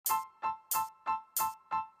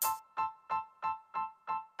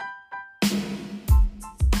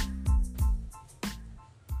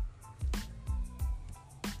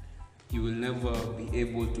you will never be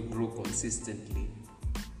able to grow consistently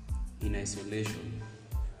in isolation.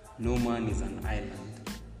 No man is an island.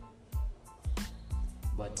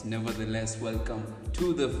 But nevertheless, welcome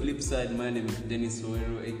to the flip side. My name is Dennis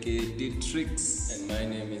Owero, aka D-Trix. And my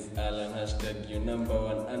name is Alan, #your number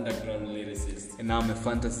one underground lyricist. And I'm a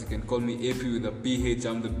fantasy. You can call me AP with a PH.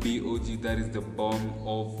 I'm the BOG, that is the bomb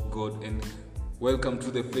of God. And welcome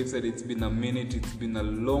to the flip side. It's been a minute. It's been a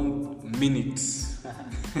long minute.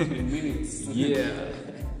 Minutes. Yeah.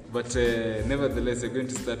 But nevertheless, we're going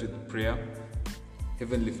to start with prayer.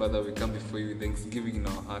 Heavenly Father, we come before you with thanksgiving in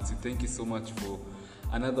our hearts. We thank you so much for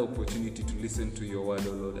another opportunity to listen to your word,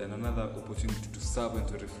 O Lord, and another opportunity to serve and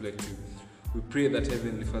to reflect you. We pray that,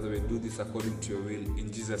 Heavenly Father, we do this according to your will. In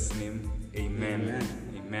Jesus' name, amen.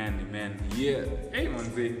 Amen. Amen. Yeah. Hey, man,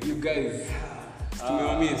 you guys.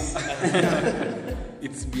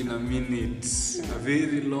 It's been a minute. A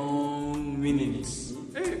very long minute.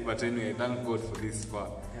 Hey, but anyway, thank God for this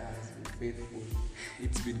far. Yeah, it's been faithful.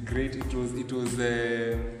 It's been great. It was.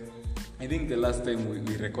 I think the last time we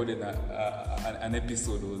recorded an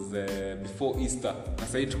episode was before Easter.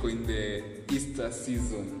 Sasa tuko in the Easter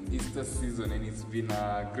season, and it's been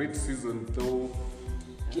a great season. Though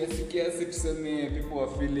kiasi tuseme people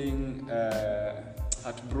are feeling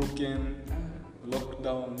heartbroken,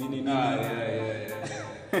 lockdown, nini. Yeah.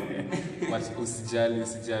 But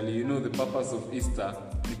usijali. You know the purpose of Easter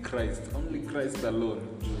is Christ. Only Christ alone.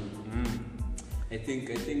 I think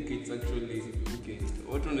it's actually okay.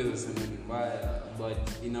 What one is a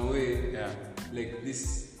but in a way, yeah, like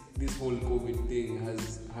this whole COVID thing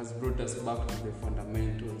has brought us back to the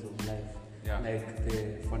fundamentals of life. Yeah. Like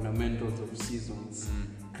the fundamentals of seasons.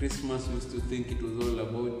 Christmas used to think it was all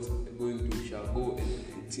about going to Shago and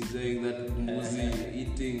enjoying that muzi,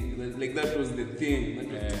 eating. Like that was the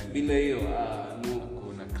thing. No.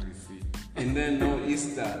 And then now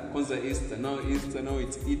Easter, now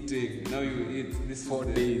it's eating. Now you eat. This 4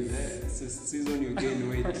 is days. It's a season you gain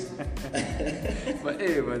weight. But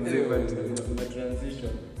The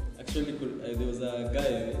transition. Actually, there was a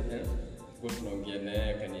guy kwa tunaongea naye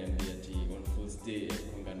akaniambia ati on Fool's Day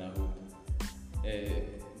konga na hope.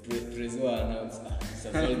 Trezo announced it's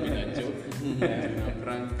all been a joke. A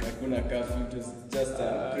prank. Hakuna curfew, it was just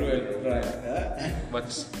a cruel prank.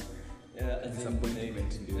 But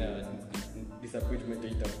disappointment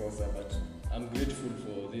itakosa, but I'm grateful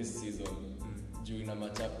for this season. Juu na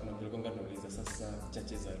matap na kulonga nauliza sasa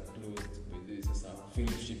churches are closed with this sasa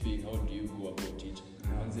fellowshipping, how do you go about it?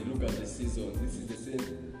 And they look at the season. This is the same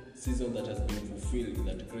season that has been fulfilled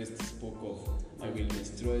that Christ spoke of. I will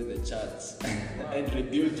destroy the church and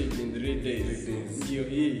rebuild it in 3 days. Ndio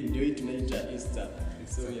hii tunaita Easter.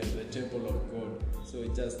 So we are the temple of God. So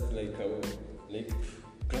it's just like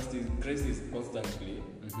Christ is constantly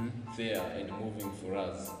there and moving for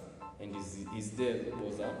us, and his death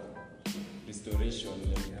was a restoration,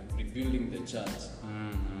 rebuilding the church,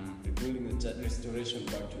 restoration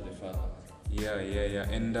back to the Father. Yeah.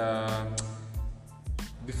 And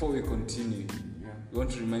before we continue, we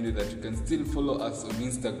want to remind you that you can still follow us on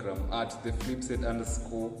Instagram at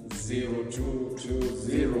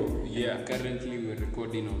theflipside_0220. Yeah. Currently we're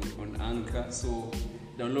recording on Anchor, so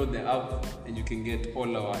download the app and you can get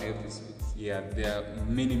all our episodes. Yeah, there are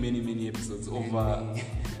many episodes, over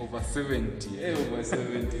 70. Over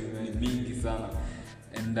 70. Ni mingi sana.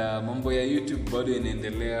 And mambo ya YouTube bado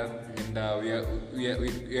inaendelea, and we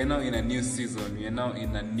are now in a new season. We are now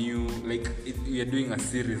in a new, we are doing a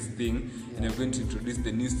series thing, and we're going to introduce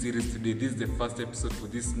the new series today. This is the first episode for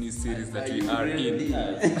this new series that we are in.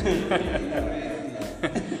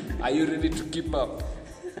 Are you ready to keep up?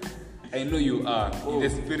 I know you are. In the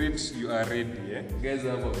spirit, you are ready. Yeah? Guys, I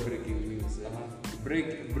have a breaking news.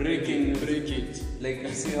 Breaking it. Like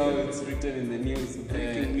you see how it's written in the news.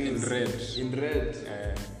 Breaking news. In red.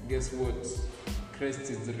 Guess what? Christ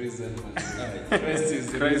is risen. Christ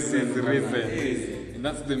is risen. And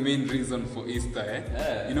that's the main reason for Easter.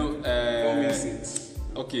 Yeah. You know. Don't miss it.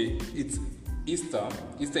 Okay, it's Easter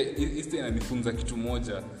inanifunza kitu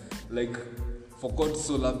moja. Like, for God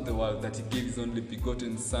so loved the world that he gave his only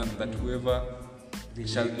begotten son, that whoever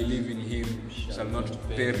shall believe in him shall not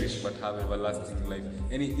perish but have everlasting life.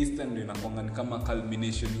 Any Easter ndio inakuanga kama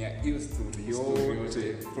culmination ya hiyo story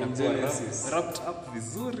yote from Genesis, wrapped up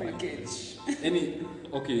vizuri package.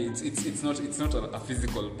 It's not a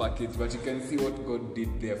physical package, but you can see what God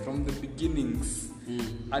did there from the beginnings.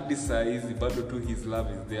 Hadi saa hizi bado tu his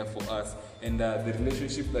love is there for us, and the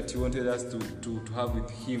relationship that he wanted us to have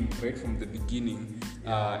with him right from the beginning,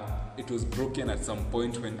 it was broken at some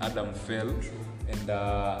point when Adam fell. And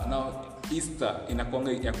now Easter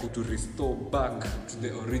inakuanga ya kutu restore back to the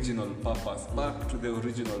original purpose, back to the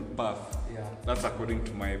original path. Yeah. That's according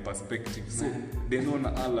to my perspective. So Denon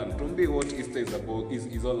Alan, tuambie what Easter is about,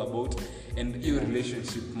 is all about, and your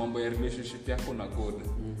relationship, mambo ya relationship yako na God.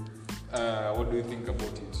 What do you think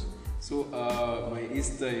about it? So my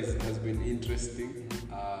Easter has been interesting.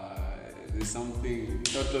 There's something,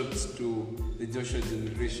 shout outs to the Joshua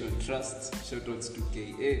Generation Trust, shout outs to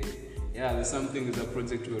KA. Yeah, there's something, there's a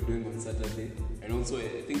project we are doing on Saturday and also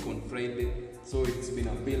I think on Friday. So it's been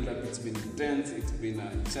a build up, it's been intense, it's been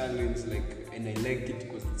a challenge, and I like it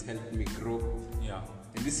because it's helped me grow. Yeah.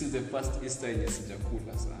 And this is the first Easter in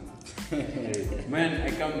sijakula sana. Man,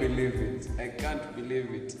 I can't believe it. I can't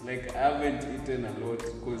believe it. Like, I haven't eaten a lot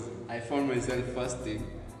because I found myself fasting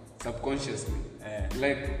subconsciously.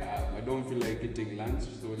 Like, I don't feel like eating lunch,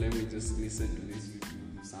 so let me just listen to this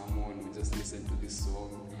sermon, we just listen to this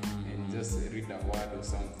song, and just read a word or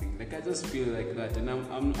something. Like, I just feel like that, and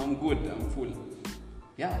I'm good, I'm full.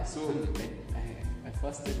 Yeah, so I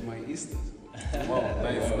fasted my Easter. Wow,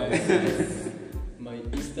 nice. My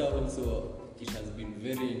Easter also, it has been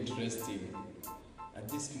very interesting. At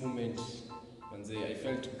this moment, I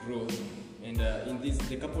felt growth, and in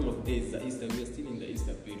the couple of days, the Easter, we are still in the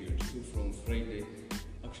Easter period. So from Friday,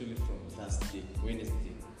 actually from Thursday,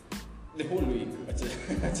 Wednesday, the whole week,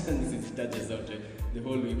 the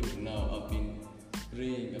whole week to now, I've been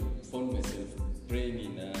praying. I found myself praying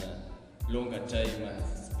in a longer time.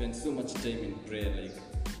 I spent so much time in prayer, like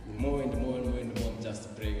more and more, I'm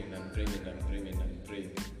just praying and praying and praying and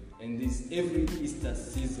praying. And this every Easter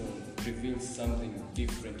season reveals something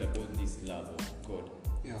different about this love of God.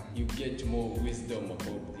 Yeah. You get more wisdom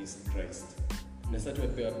about this Christ. And I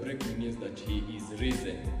started with breaking news that He is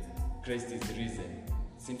risen. Christ is risen.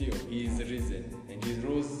 Sindio, He is risen and He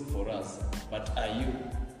rose for us. But are you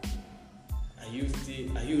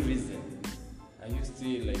risen? Are you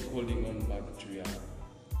still like holding on back to your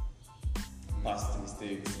past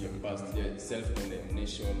mistakes, your past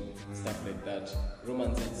self-condemnation, stuff like that?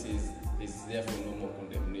 Romans 8 says there's therefore no more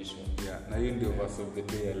condemnation. Yeah, na hiyo ndio verse of the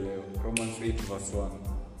day ya leo. Romans 8 verse 1.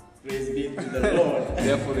 Praise be to the Lord.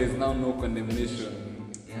 Therefore there is now no condemnation.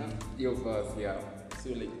 Yeah. Your verse, yeah. So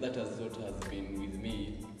like that is what has been with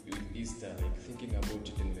me with Easter, like thinking about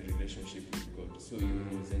it in my relationship with God. So you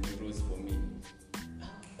rose and you rose for me.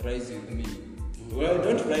 Rise with me. Well,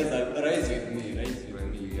 don't rise with me. Rise with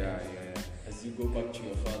me. Yeah. As you go back to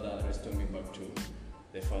your Father, restore me back to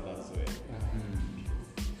the Father's way.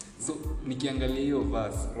 So nikiangalia hiyo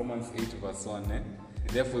verse, Romans 8 verse 1,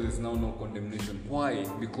 therefore there is now no condemnation. Why?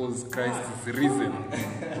 Because Christ is risen.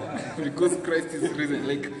 Because Christ is risen.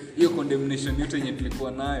 Like hiyo condemnation yote yenye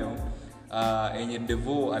tulikuwa nayo, yenye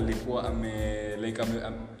devil alikuwa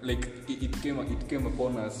like it came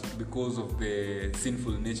upon us because of the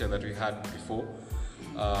sinful nature that we had before.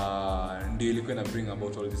 Ndio ilikuwa na bring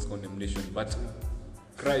about all this condemnation, but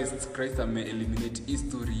Christ eliminate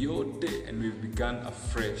history yote and we've begun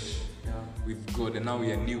afresh with God, and now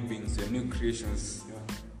we are new beings, we are new creations.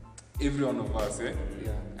 Every one of us,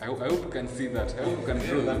 I hope you can see that. I hope you can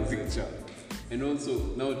draw that picture. And also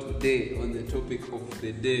now today on the topic of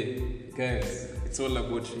the day, guys, it's all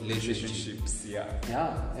about relationships.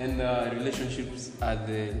 Yeah. And relationships are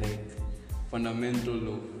the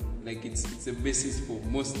fundamental of it's a basis for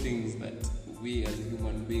most things that we as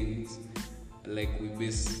human beings we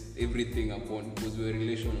base everything upon, because we're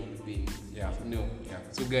relational beings. Yeah.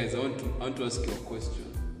 So guys, I want to ask you a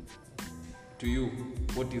question. To you,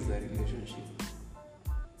 what is a relationship?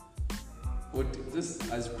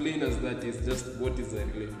 Just as plain as that is, just what is a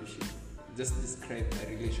relationship? Just describe a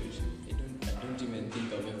relationship. I don't even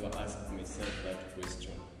think I've ever asked myself that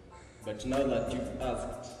question. But now that you've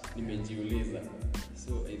asked, nimejiuliza.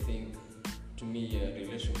 So I think, to me, a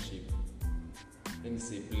relationship, let me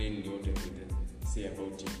say plainly what I would say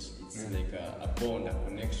about it. It's like a bond, a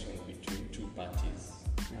connection between two parties.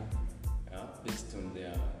 Based on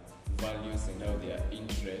their values and how their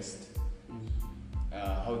interests,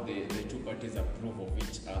 how the two parties approve of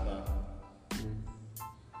each other.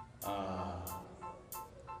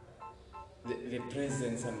 The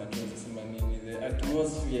presence and the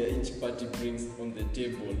atmosphere each party brings on the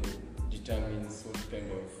table determines what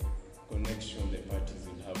kind of connection the parties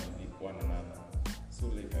will have with one another. So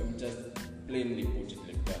I would just plainly put it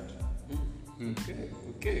like that.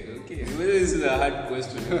 Okay. Well, this is a hard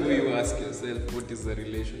question. Before you ask yourself, what is a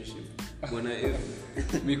relationship?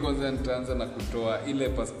 Because nitaanza na kutoa ile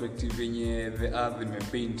perspective yenye the earth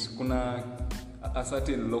imepaint. Kuna a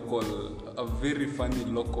certain a very funny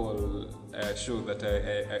local show that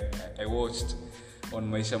I watched on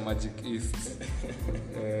Maisha Magic East.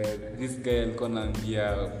 This guy alikuwa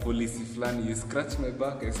anaambia polisi fulani, you scratch my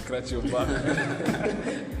back, I scratch your back.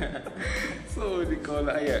 So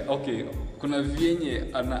nikaona okay, kuna vienye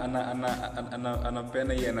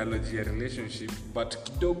anapeana hii analogy ya relationship, but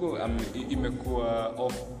kidogo imekuwa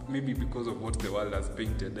off, maybe because of what the world has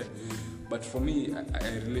painted. But for me,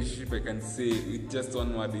 a relationship, I can say with just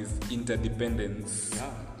one word is interdependence.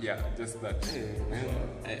 Yeah, just that.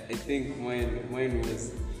 I think mine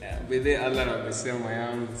was with the Allah amesema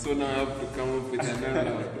yangu, so now I have to come up with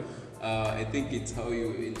another one. I think it's how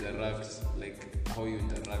you interact,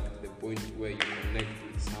 the point where you connect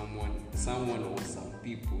with someone or some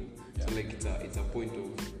people. Yeah. So like it's a point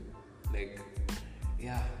of like,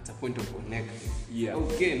 it's a point of connecting. Yeah.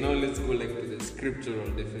 Okay, now let's go like to the scriptural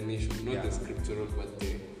definition, not the scriptural, but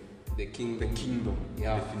the kingdom. The kingdom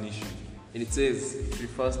definition. And it says, it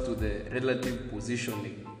refers to the relative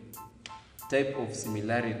positioning, type of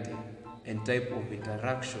similarity, and type of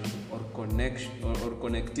interaction or connection or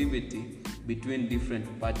connectivity between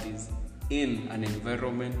different parties in an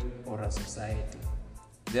environment or a society.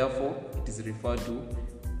 Therefore, it is referred to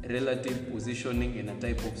relative positioning in a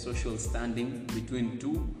type of social standing between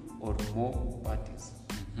two or more parties.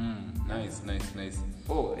 Nice.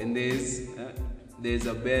 Oh, and there's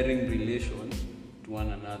a bearing relation to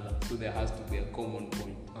one another, so there has to be a common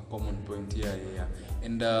point. Yeah.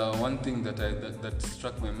 And one thing that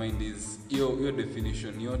struck my mind is your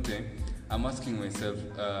definition yote. I'm asking myself,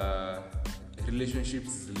 relationships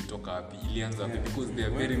zilitoka wapi, ilianza wapi? Because there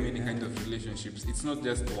are very many kinds of relationships. It's not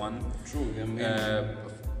just one. True, there are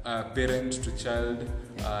many. Parent to child,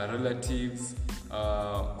 relatives,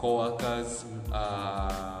 co-workers,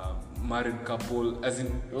 married couple, as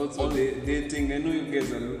in also dating. I know you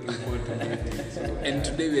guys are looking forward to dating. So. And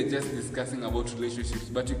today we are just discussing about relationships,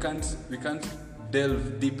 but we can't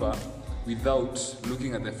delve deeper without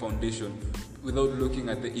looking at the foundation, without looking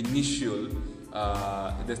at the initial,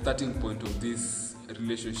 the starting point of these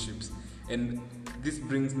relationships. And this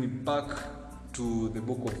brings me back to the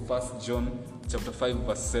book of 1 John chapter 5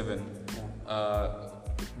 verse 7.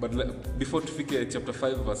 But before tufike chapter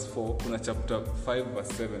 5 verse 4, kuna chapter 5 verse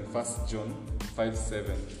 7, 1 John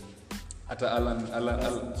 5:7. Ata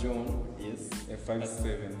Alan John, yes.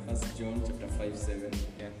 5:7. 1 John chapter 5:7.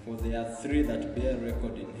 Yeah. For there are three that bear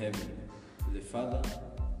record in heaven: the Father,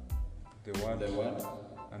 the Word,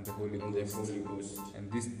 and the Holy Ghost.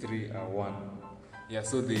 And these three are one. Yeah,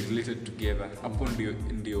 so they related together. Hapo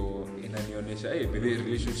ndio inanionyesha the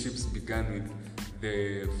relationships began with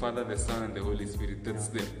the Father, the Son, and the Holy Spirit. That's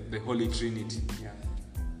the Holy Trinity.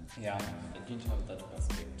 Yeah. I didn't have that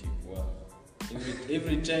perspective. Wow.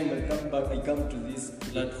 Every time I come to this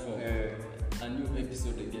platform, a new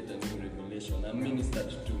episode, I get a new revelation. I'm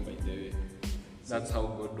ministered to, by the way. That's how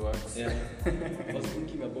God works. Yeah. I was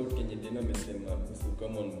thinking about Kenya Dena Mesema,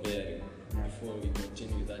 common bearing, before we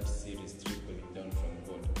continue with that series, trickling down from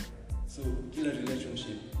God. So, kila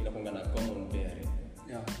relationship inakuanga na common bearing.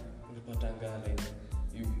 Yeah. Unapatanga like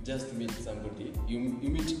you just meet somebody, you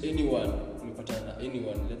meet anyone,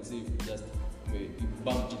 let's say you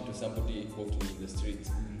bumped into somebody walking in the street,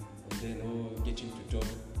 and then get him to talk.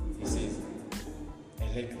 He says, I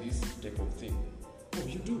like this type of thing. Oh,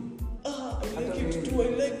 you do? I like it too. I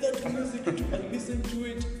like that music too. I listen to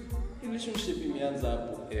it. Relationship imeanza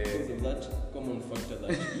hapo because of that common factor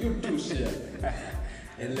that you do share.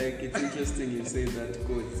 And like it's interesting you say that,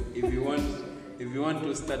 because if you want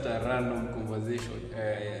to start a random conversation,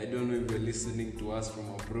 I don't know if you're listening to us from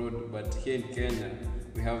abroad, but here in Kenya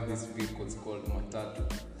we have these vehicles called matatu.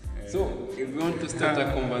 So if you want to start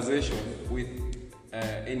a conversation with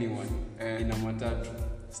anyone in a matatu,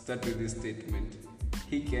 start with this statement: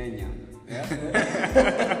 He Kenya. Yeah?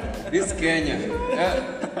 This Kenya.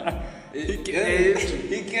 He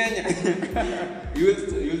Kenya.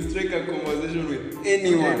 You'll strike a conversation with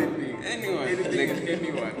anyone. Anyone.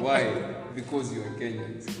 Why? Because you're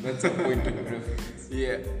Kenyan. So that's a point of reference.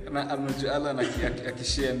 Yeah. Na amejua Alan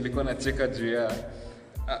akishare, nilikuwa nacheka juu ya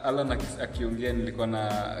Alan akiongea, nilikuwa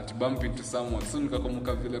na bump into someone. So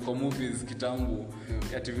nikakumbuka vile kwa movies kitambo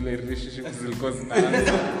ati vile relationships zilikuwa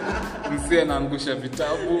zinaanza. Msee anaangusha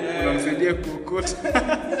vitabu, unamsaidia kuokota.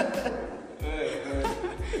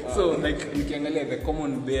 So like nikiangalia the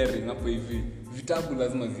common bearing hapo hivi, vitabu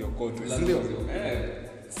lazima ziokotwe.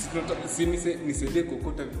 Si nisaidie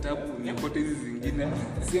kuokota vitabu, niokote hizi zingine.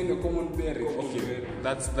 Si ndio common bearing. Okay,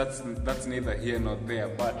 that's neither here nor there,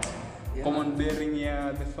 but common bearing,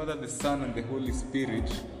 the Father, the Son, and the Holy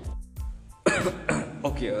Spirit.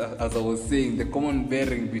 Okay, as I was saying, the common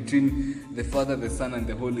bearing between the Father, the Son, and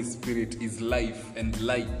the Holy Spirit is life and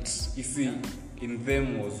light. You see, in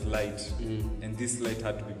them was light, and this light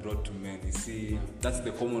had to be brought to men. You see, that's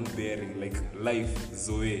the common bearing, like life,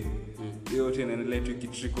 Zoe. Yote inaendelea tu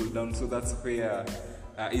trickle down, so that's where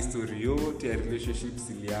history yote ya relationships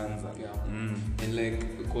ilianza. And like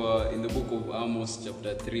in the book of Amos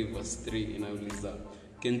chapter 3 verse 3 inauliza,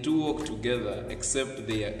 can two walk together except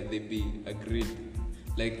they be agreed?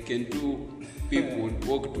 Like, can two people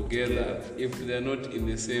walk together if they're not in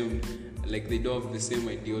the same, like they don't have the same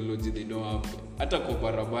ideology, they don't have hata kwa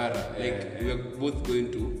barabara, like we are both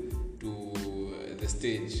going to the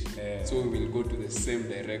stage, so we will go to the same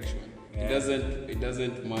direction. It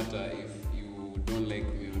doesn't matter if you don't like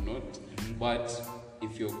me or not, but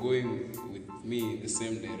if you're going with me in the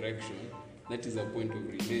same direction, that is a point of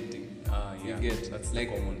relating. You get, that's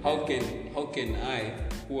like, how can I,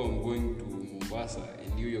 who am going to Mombasa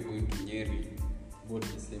and you're going to Nyeri, both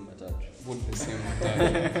the same matatu?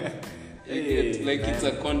 You get, like, it's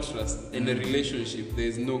a contrast. In a relationship, there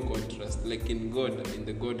is no contrast. Like in God, in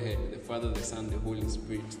the Godhead, the Father, the Son, the Holy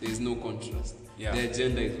Spirit, there is no contrast. The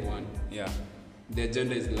agenda is one. The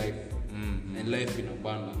agenda is life, and life in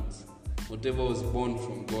abundance. Whatever was born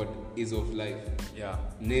from God is of life.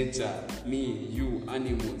 Nature, me, you,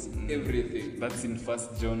 animals, everything. That's in 1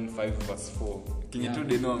 John 5 verse 4. Can you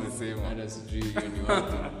do know amesema? Hata sijui hiyo ni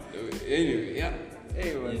wapi. Anyway,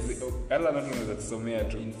 Ela natu unaweza tusomea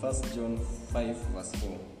tu. In 1 John 5 verse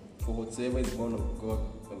 4. For whatsoever is born of God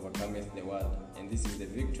overcometh the world, and this is the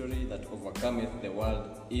victory that overcometh the world,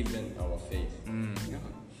 even our faith.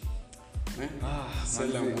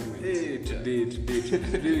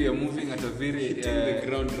 Today we are moving at a very hitting the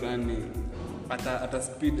ground running at a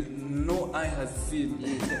speed no eye has seen,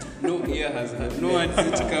 no ear has heard, no one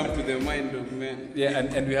has come to the mind of man.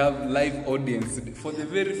 And we have live audience for the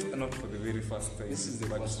not for the very first time. This is the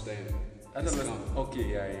first time.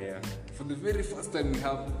 For the very first time we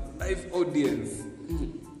have live audience.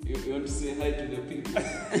 You want to say hi to the people?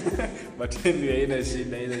 But anyway, haina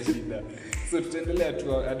shida. So tutaendelea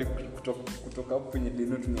tu hadi kutoka hapo kwenye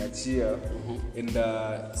dino tumeachia. And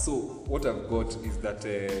so what I've got is that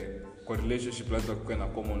kwa relationship lazima kuwe na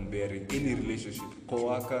common bearing. Any relationship,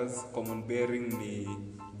 co-workers, common bearing ni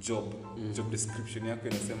job description yako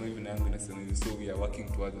inasema hivi na yangu inasema hivi, so we are working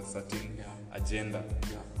towards a certain agenda.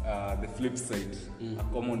 The flip side, a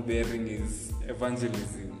common bearing is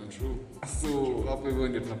evangelism. True. So hapo hivyo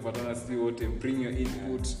ndio tunapatana si wote, bring your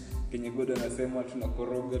input. Kenye God anasema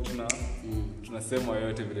tunakoroga, tunasema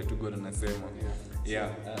yote vile tu God anasema.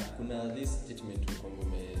 Kuna this statement Kongo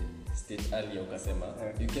state earlier ukasema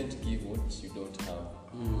you can't give what you don't have.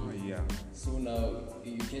 So now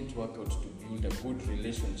you can't work out to build a good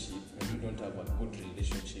relationship if you don't have a good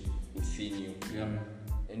relationship within you.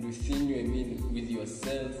 And within you, I mean with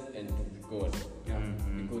yourself and with God.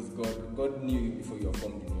 Because God knew you before you were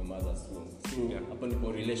formed in your mother's womb. So hapo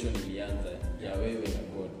ndipo relation ilianza ya wewe na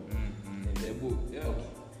God.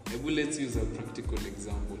 Ebu, let's use a practical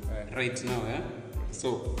example right now.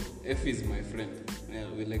 So F is my friend.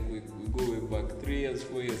 We go way back 3 years,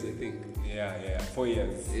 4 years, I think. 4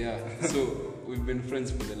 years. So we've been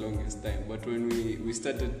friends for the longest time. But when we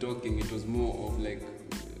started talking, it was more of like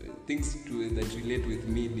things that relate with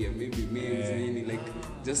media, maybe memes, like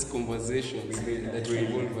just conversations that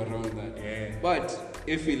revolve around that. But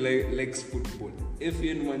if he likes football, if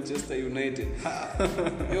he in Manchester United,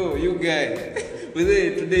 yo, you guy,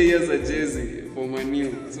 today he has a jersey for Man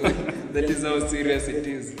U, so that is how serious it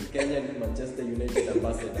is. Kenyan Manchester United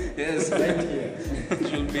ambassador. Yes, right here.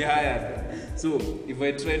 Should be hired. So if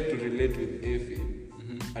I tried to relate with Effie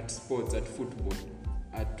at sports, at football,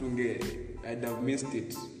 at Tunge, I'd have missed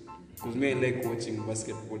it. Because me, I like watching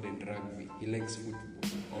basketball and rugby. He likes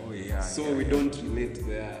football. So we don't relate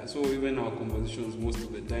there. So even our conversations most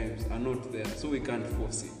of the times are not there. So we can't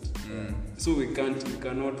force it. So we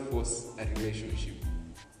cannot force a relationship.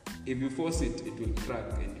 If you force it, it will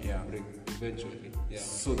crack and break eventually.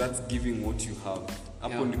 So that's giving what you have.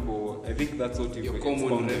 I think that's what your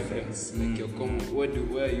common reference. Like your common,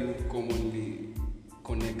 where are you commonly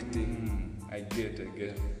connecting? I get.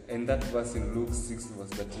 And that verse in Luke 6 verse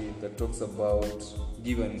 13 that talks about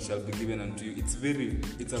give and it shall be given unto you. It's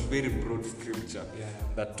a very broad scripture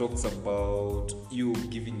that talks about you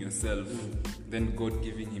giving yourself, then God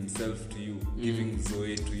giving himself to you, giving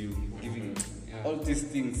Zoe to you, giving all these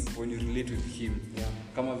things when you relate with him.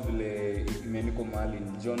 Kama vile imeandikwa mahali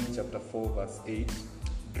in John chapter 4 verse 8,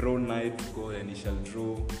 draw nigh to God and he shall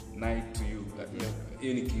draw nigh to you.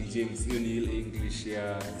 Hiyo ni King James, hiyo ni ile English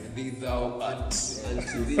ya thou art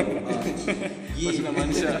unto thee art. But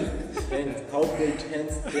inamaanisha And how great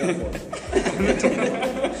hence therefore.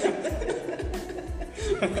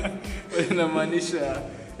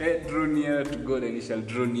 Draw near to God and he shall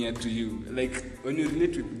draw near to you. Like when you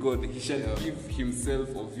relate with God, he shall give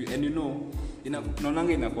himself of you. And you know,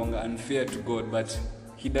 naonanga inakuanga unfair to God, but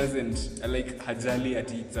he doesn't like hajali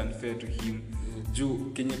ati it's unfair to him.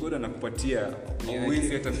 Juu kenye God anakupatia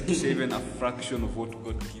always atafikisha even a fraction of what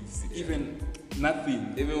God gives. Even nothing.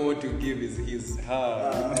 Even what you give is his.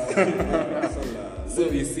 So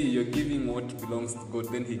you see, you're giving what belongs to God,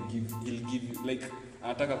 then he'll give you like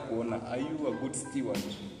anataka kuona, are you a good steward?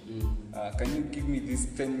 Can you give me this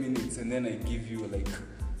 10 minutes and then I give you like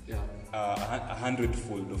a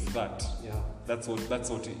hundredfold of that? Yeah. That's what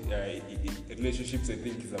relationships I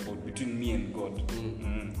think is about, between me and God.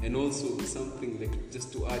 And also something like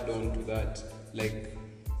just to add on to that, like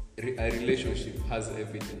a relationship has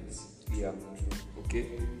evidence. Yeah. Okay,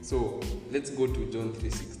 so let's go to John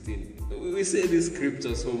 3:16. We say this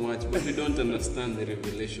scripture so much, but we don't understand the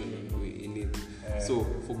revelation in it. So,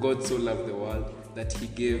 for God so loved the world that he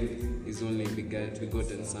gave his only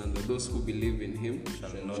begotten Son, that those who believe in him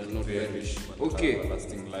shall not perish. Okay,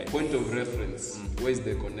 point of reference. Where is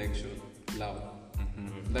the connection? Love.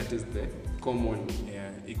 That is the common.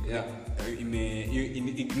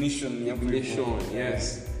 Ignition. Ignition,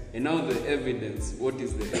 yes. And now the evidence. What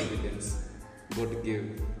is the evidence? God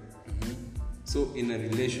gave. So in a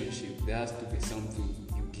relationship, there has to be something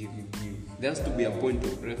you give. There has to be a point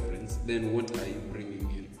of reference. Then what are you bringing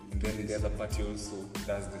in? And then the other party also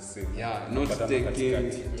does the same. Yeah, not taking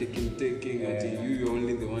until you're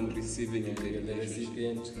only the one receiving in the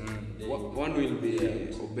relationship. One will be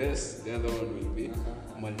obese, the other one will be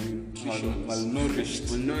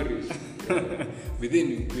malnourished. Within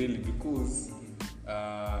you really, because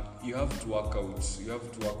you have to work out. You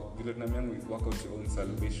have to work out your own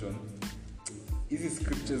salvation. Hizi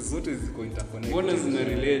scriptures zote ziko interconnected. Mbona zina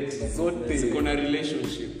relate? Zote ziko na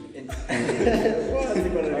relationship. And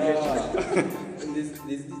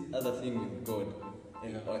this other thing with God,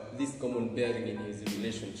 and this common bearing in his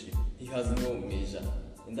relationship, he has no measure,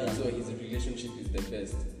 and that's why his relationship is the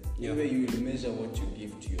best. The way you will measure what you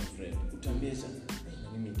give to your friend,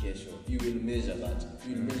 you will measure that.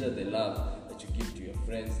 You will measure the love that you give to your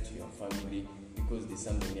friends, to your family, because there's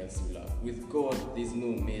something else you love. With God, there's no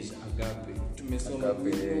measure. Agape. With no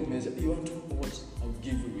measure. You want to watch? I'll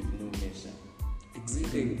give you with no measure.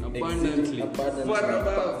 Exceeding abundantly. Far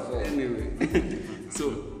above. Anyway.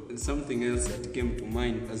 So something else that came to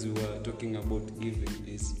mind as we were talking about giving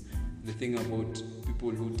is the thing about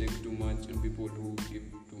people who take too much and people who give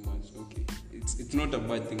too much. Okay, it's not a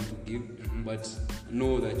bad thing to give, but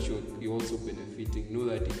know that you're also benefiting. Know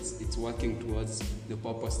that it's working towards the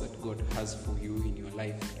purpose that God has for you in your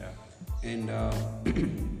life. Yeah. And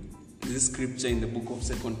this scripture in the book of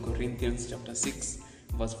 2 Corinthians chapter 6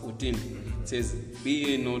 verse 14 says, "Be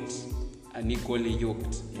ye not unequally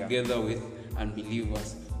yoked together with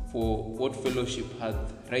unbelievers, for what fellowship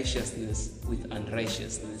hath righteousness with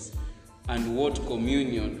unrighteousness? And what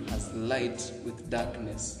communion has light with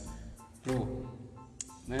darkness?" Bro,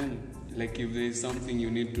 man, like if there is something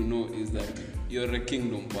you need to know is that you're a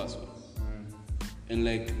kingdom person. And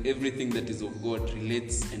like everything that is of God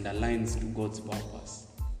relates and aligns to God's purpose.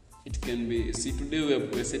 It can be, see, today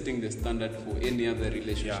we're setting the standard for any other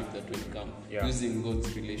relationship that will come, using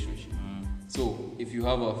God's relationship. So if you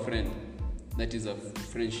have a friend, that is a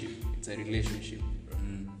friendship, it's a relationship.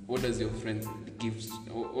 What does your friend give?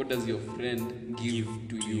 What does your friend give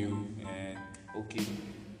to you? Okay.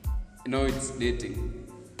 Now it's dating.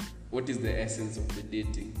 What is the essence of the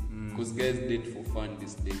dating? Because guys date for fun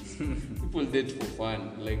these days. People date for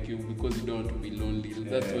fun, like you, because you don't want to be lonely.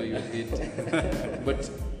 That's why you're dating. But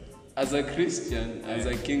as a Christian, as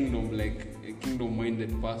a kingdom, like a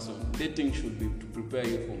kingdom-minded person, dating should be to prepare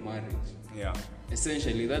you for marriage. Yeah.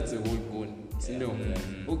 Essentially, that's the whole goal.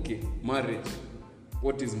 Okay, marriage.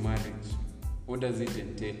 What is marriage? What does it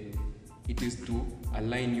entail? It is to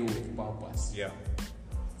align you with purpose. Yeah.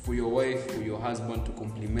 For your wife, for your husband to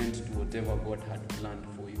complement to whatever God had planned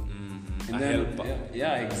for you. And then,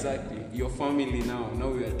 exactly. Your family now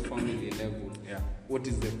we're at family level. Yeah. What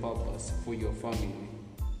is the purpose for your family?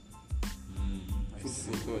 I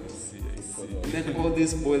see. For God. I see. And then all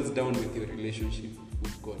this boils down with your relationship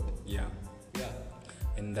with God. Yeah.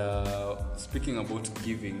 And speaking about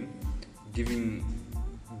giving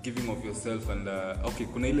of yourself, and okay,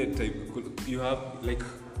 kuna ile type, you have like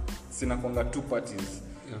sinakwanga two parties.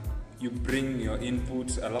 You bring your input,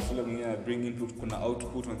 alafu le mwingine bring input, kuna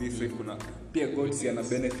output on this side, kuna pia God si ana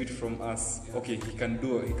benefit from us. Okay, he can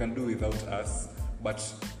do without us, but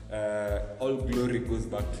all glory goes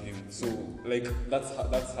back to him. So like that's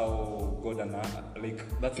how God and like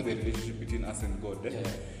that's the relationship between us and God.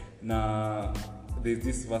 Now there's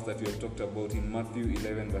this verse that we have talked about in Matthew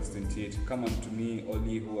 11 verse 28. Come unto me, all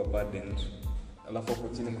ye who are burdened. Alafu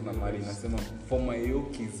hapo chini kuna mahali inasema for my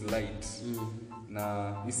yoke is light.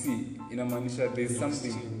 Na you see, inamaanisha there's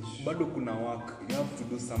something, bado kuna work, you have to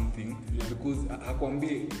do something, because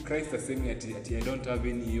hakwambii Christ asemi ati I don't have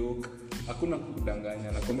any yoke. Hakuna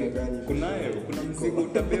kudanganya, nakwambia kuna mzigo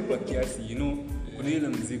utabeba kiasi, you know, kuna ile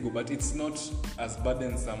mzigo, but it's not as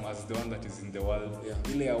burdensome as the one that is in the world.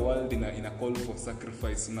 Ile ya world ina call for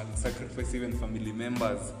sacrifice, not sacrifice even family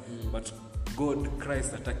members, but God,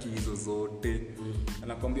 Christ hataki hizo zote.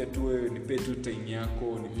 Anakwambia tu wewe nipe tu time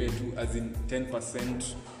yako, nipe tu as in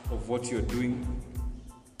 10% of what you're doing.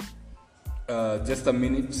 Just a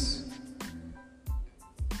minute.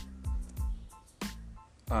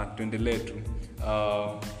 Tuendelee tu.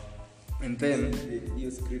 And then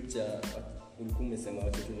hiyo scripture ulikuwa umesema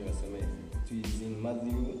watu tu niwasome. It is in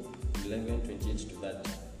Matthew 11:28 to that.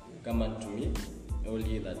 Come unto me, all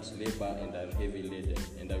ye that labor and are heavy laden,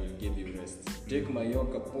 and I will give you rest. Take my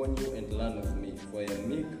yoke upon you and learn of me, for I am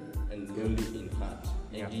meek and lowly in heart,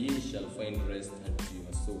 and ye shall find rest unto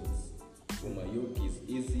your souls. For my yoke is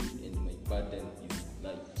easy and my burden is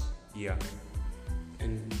light. yeah.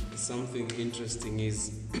 And something interesting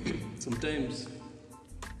is sometimes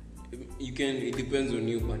it depends on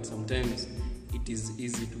you, but sometimes it is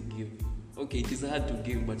easy to give. Okay, it is hard to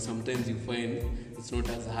give, but sometimes you find it's not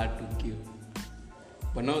as hard to give.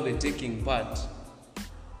 But now the taking part,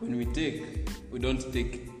 when we take, we don't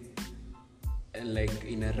take like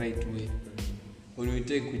in a right way. When we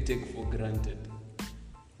take for granted.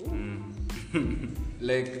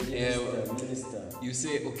 Like Minister. you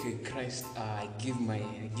say, okay, Christ, I give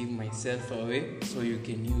myself away so you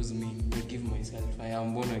can use me. I give myself. I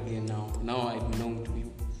am born again now. Now I belong to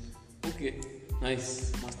you. Okay,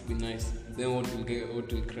 nice, must be nice. Then what will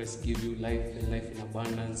Christ give you? Life and life in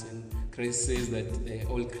abundance. And Christ says that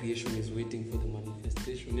all creation is waiting for the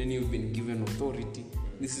manifestation. Then you've been given authority.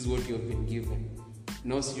 This is what you have been given.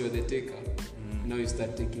 Now you're the taker. Now you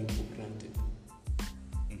start taking for granted.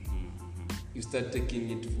 You start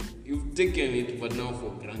taking it. You've taken it, but now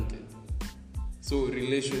for granted. So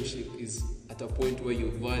relationship is at a point where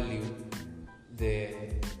you value the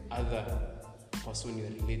other person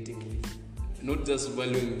you're relating with. Not just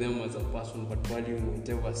valuing them as a person, but valuing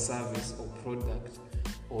whatever service or product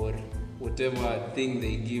or whatever thing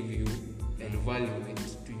they give you, and value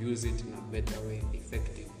it to use it in a better way,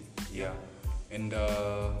 effectively. Yeah, and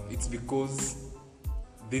it's because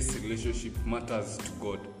this relationship matters to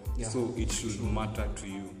God, so it should matter to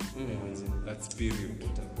you. That's period.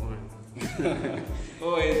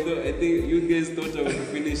 Oh, I think you guys thought I would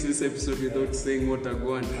finish this episode without saying what I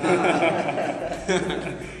want.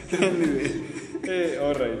 Anyway, hey,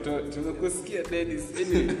 all right. Tumekusikia Dennis.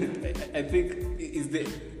 Anyway, I think is the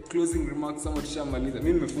closing remarks somewhat shamaliza.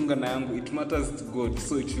 Mimi nimefunga na yangu. It matters to God,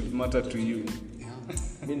 so it should matter to you. Yeah.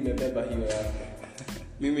 Mimi nimebeba hiyo yako.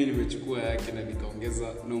 Mimi nimechukua yake na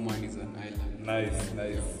nikaongeza no man is an island. Nice.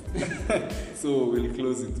 So we'll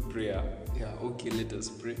close with prayer. Yeah, okay, let us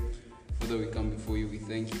pray. Father, we come before you. We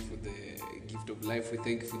thank you for the gift of life. We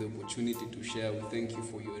thank you for the opportunity to share. We thank you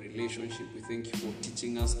for your relationship. We thank you for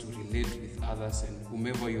teaching us to relate with others and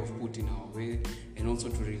whomever you have put in our way, and also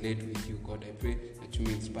to relate with you, God. I pray that you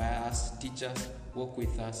may inspire us, teach us, walk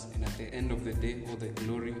with us, and at the end of the day, all the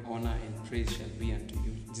glory, honor, and praise shall be unto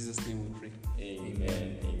you. In Jesus' name we pray.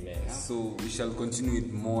 Amen. Yeah. So we shall continue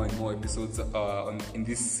with more and more episodes in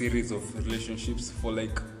this series of relationships for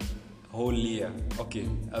like a whole year. Okay,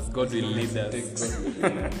 as God will lead us.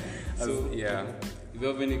 So yeah. If you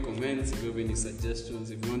have any comments, if you have any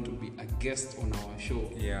suggestions, if you want to be a guest on our show,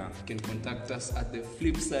 you can contact us at the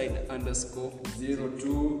flipside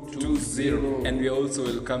 _0220. And we are also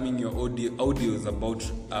welcoming your audios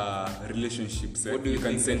about relationships. What do you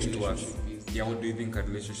can think send to us? Yeah, what do you think a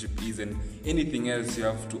relationship is? And anything else you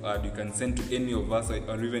have to add, you can send to any of us,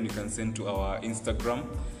 or even you can send to our Instagram.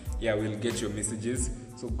 Yeah, we'll get your messages.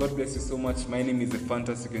 So God bless you so much. My name is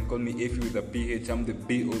Ephantus. You can call me Efi with a PH. I'm the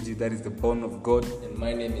BOG, that is the born of God. And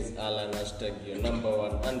my name is Alan, #your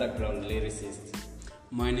 #1 underground lyricist.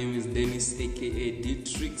 My name is Dennis, aka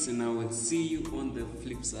D-Trix, and I will see you on the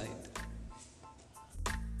flip side.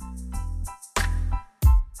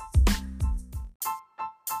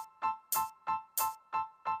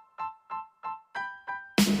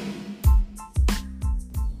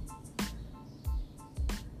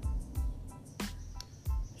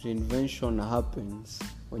 Reinvention happens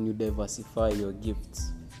when you diversify your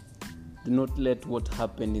gifts. Do not let what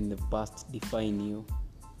happened in the past define you,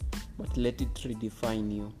 but let it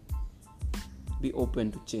redefine you. Be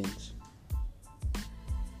open to change.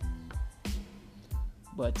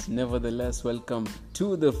 But nevertheless, welcome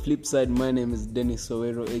to the flip side. My name is Dennis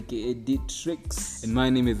Owero, aka D-Trix. And my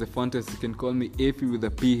name is Efantes. You can call me Efi with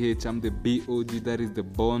a PH. I'm the BOG, that is the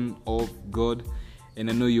born of God. And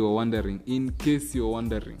I know you are wondering, in case you're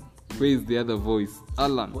wondering, where is the other voice?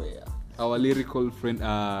 Alan, our lyrical friend.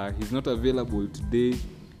 He's not available today.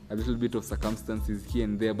 A little bit of circumstances here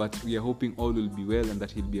and there, but we are hoping all will be well and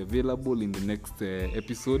that he'll be available in the next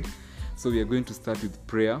episode. So we are going to start with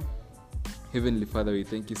prayer. Heavenly Father, we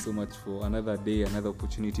thank you so much for another day, another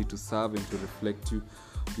opportunity to serve and to reflect you.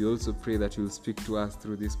 We also pray that you will speak to us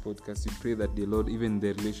through this podcast. We pray that, dear Lord, even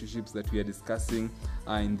the relationships that we are discussing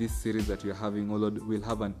in this series that we are having, oh Lord, will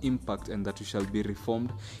have an impact and that we shall be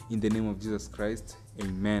reformed in the name of Jesus Christ.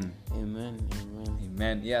 Amen.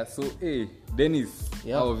 Amen. Yeah, so, hey, Dennis,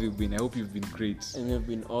 how have you been? I hope you've been great. And you've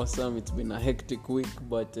been awesome. It's been a hectic week,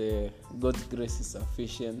 but God's grace is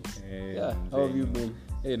sufficient. How have you been?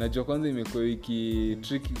 Najua kwanza imekuwa wiki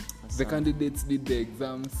tricky. The candidates did the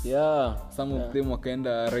exams. Some of them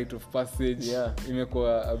wakaenda rite of passage.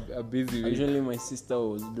 Imekuwa a busy week. Actually, my sister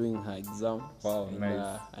was doing her exam. Wow,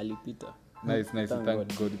 nice. Alipita. Nice.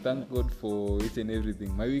 Thank God for it and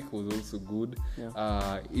everything. My week was also good.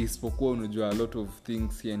 Isipokuwa unajua a lot of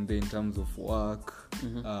things here and there in terms of work.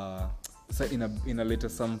 So in a later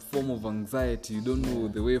some form of anxiety. You don't know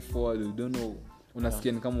the way forward. You don't know.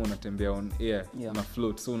 Unasikia ni kama unatembea on air na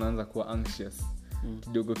float, so unaanza kuwa anxious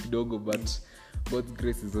kidogo, but God's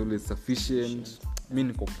grace is always sufficient.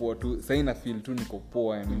 Mimi niko poa tu sasa, na feel tu niko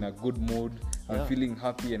poa. I'm in a good mood. I'm feeling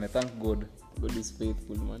happy and I thank God. God is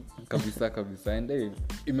faithful, man. kabisa and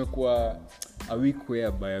imekuwa a week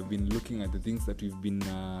whereby I've been looking at the things that we've been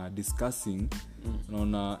discussing.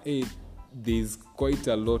 Unaona, there's quite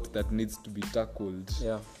a lot that needs to be tackled.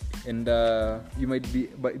 And you might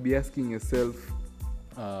be asking yourself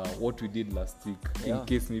what we did last week, in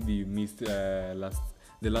case maybe you missed last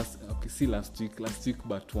week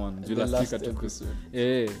but one. The last episode.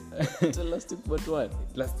 Last week but one.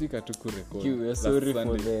 Last week I took a record. We are sorry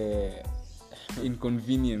for the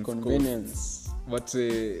inconvenience. But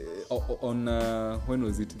on when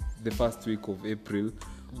was it? The first week of April,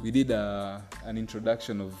 we did an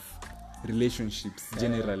introduction of relationships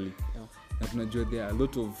generally. Na tunajua there are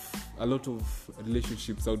a lot of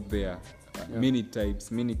relationships out there. Many types,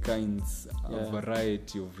 many kinds, a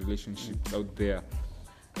variety of relationships out there.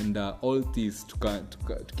 And all these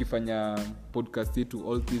tukifanya podcast yetu,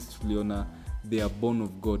 all these tuliona they are born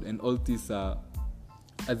of God, and all these are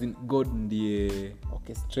as in God ndiye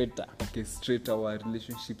orchestrator wa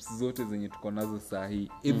relationships zote zenye tuko nazo sahi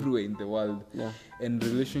everywhere in the world. And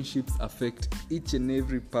relationships affect each and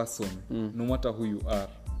every person, no matter who you are.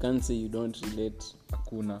 Can't say you don't relate.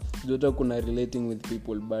 Hakuna. Zote kuna relating with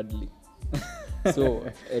people badly. So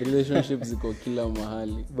relationships ziko kila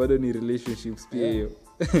mahali. Bado ni relationships pia hiyo.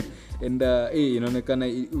 And inaonekana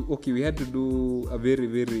okay, we had to do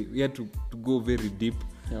we had to go very deep.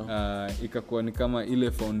 Ikakuwa ni kama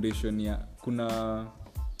ile kuna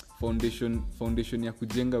foundation ya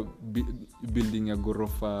kujenga building ya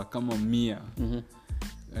gorofa kama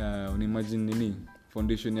 100. Unimagine nini?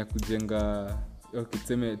 Foundation ya kujenga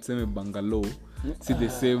tuseme bungalow. Si the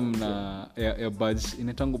same na ya Burj,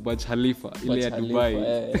 inatango Burj Khalifa ile ya Dubai.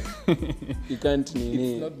 You can't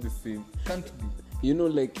it's not the same. Can't be. You know,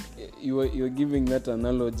 like you're giving that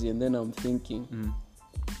analogy, and then I'm thinking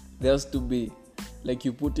there has to be, like,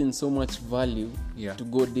 you put in so much value to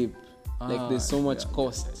go deep. Like there's so much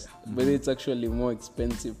cost, but it's actually more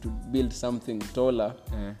expensive to build something taller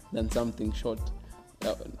than something short.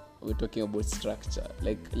 We're talking about structure,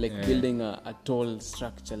 like building a tall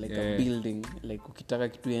structure, like a building, like ukitaka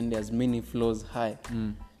kitu ende as many floors high.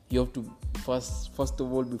 You have to first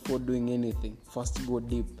of all, before doing anything, first go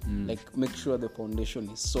deep, like make sure the foundation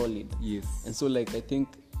is solid. And so, like, I think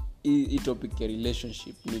hii topic ya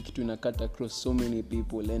relationship ni kitu inakata across so many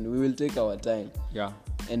people, and we will take our time.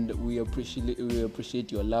 And we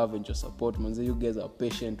appreciate your love and your support, manze. You guys are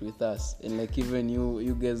patient with us, and like even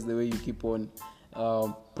you guys, the way you keep on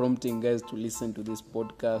prompting guys to listen to this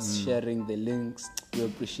podcast, sharing the links, we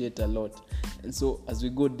appreciate a lot. And so as we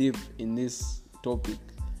go deep in this topic,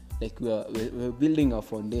 like we're building a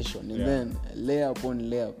foundation, and then layer upon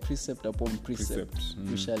layer, precept upon precept.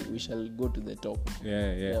 We shall go to the top.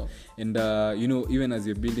 And you know, even as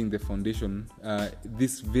you're building the foundation,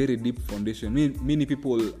 this very deep foundation, many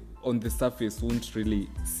people on the surface won't really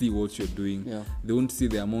see what you're doing. They won't see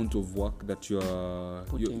the amount of work that you're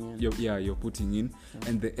putting in,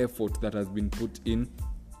 and the effort that has been put in.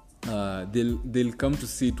 They'll come to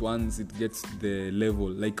see it once it gets the level,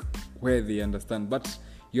 like where they understand, but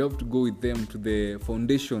you have to go with them to the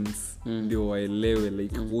foundations, ndio waelewe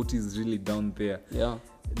like what is really down there.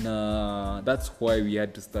 Nah, that's why we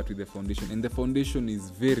had to start with the foundation, and the foundation is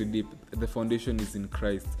very deep. The foundation is in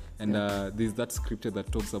Christ, and there's that scripture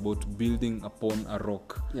that talks about building upon a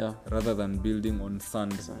rock rather than building on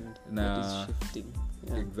sand. That is shifting.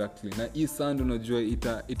 Yeah. Exactly. Na hii sand unajua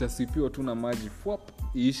itaswipiwa tu na maji fwap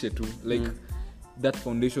iishe tu like that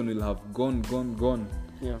foundation will have gone.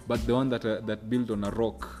 Yeah. But the one that built on a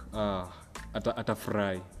rock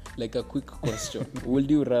atafry. Like a quick question.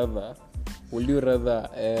 Would you rather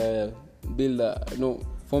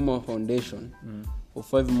form a foundation for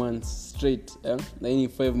 5 months straight, and in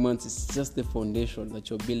 5 months it's just the foundation that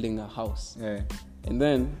you're building a house, and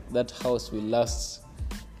then that house will last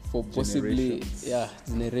for possibly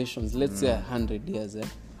generations, let's say 100 years,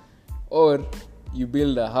 or you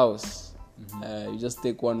build a house, you just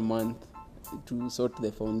take 1 month to sort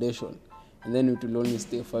the foundation, and then it will only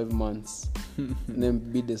stay 5 months and then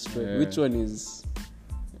be destroyed. Which one is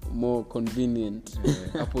more convenient?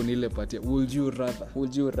 Hapo nile patia, would you rather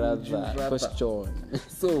question.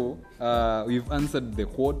 So we've answered the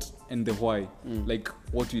what and the why. Like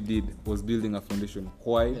what we did was building a foundation.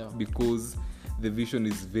 Why? Because the vision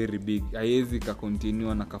is very big. Haiwezi ka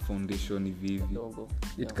continue na ka foundation hivi.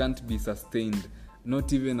 It can't be sustained,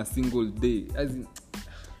 not even a single day. As in,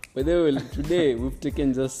 by the way, today we've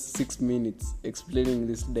taken just 6 minutes explaining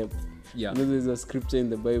this depth. Yeah. You know, there's a scripture in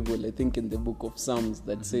the Bible, I think in the book of Psalms,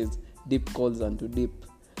 that says deep calls unto deep.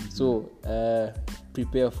 So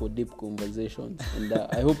prepare for deep conversations, and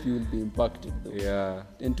I hope you will be impacted though. Yeah.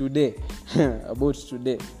 And today about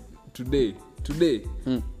today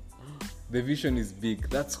the vision is big.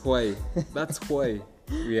 That's why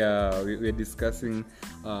we are discussing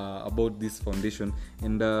about this foundation,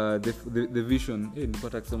 and the vision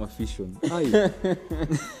nipata kusema vision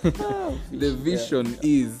the vision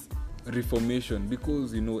is reformation,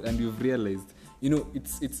 because and you've realized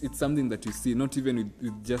it's something that you see not even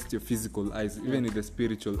with just your physical eyes, even with the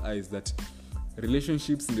spiritual eyes, that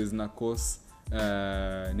relationships zina cause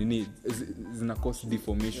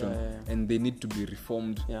deformation, and they need to be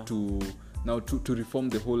reformed to reform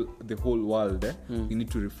the whole world. You need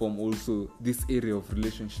to reform also this area of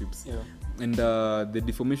relationships, and the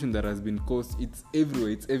deformation that has been caused, it's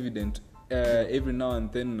everywhere, it's evident. Every now and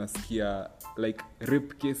then unasikia like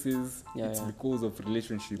rape cases, because of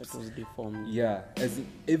relationships that was deformed. As in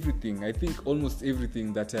everything, I think almost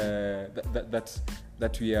everything that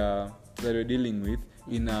we're dealing with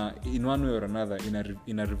in one way or another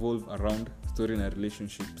in a revolve around story in our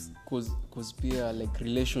relationships, cause pia like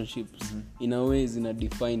relationships in a way is in a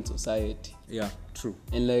defined society. True.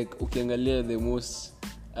 And like ukiangalia the most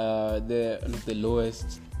not the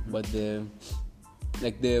lowest, but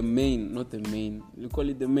the main, not the main, you call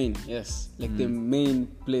it the main, yes, like the main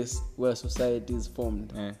place where society is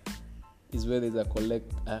formed is where there's a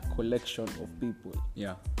collection of people.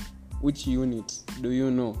 Which unit do you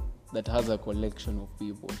know that has a collection of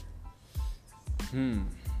people?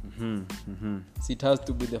 So it has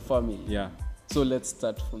to be the family. So let's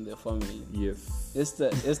start from the family.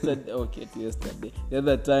 Yesterday, okay, to yesterday. The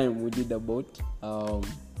other time we did about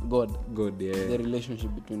God, the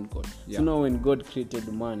relationship between God. So now when God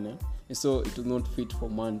created man, so it was not fit for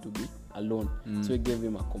man to be alone. So he gave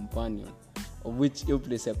him a companion, of which you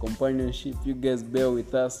place a companionship. You guys bear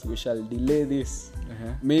with us, we shall delay this.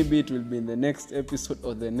 Maybe it will be in the next episode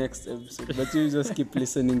or the next episode, but you just keep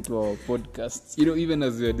listening to our podcasts. Even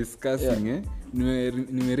as we are discussing,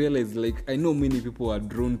 we realize, like, I know many people are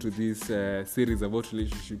drawn to this series about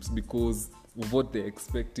relationships because of what they're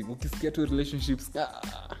expecting. Ukisikia tu relationships,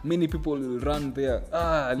 many people will run there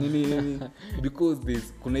because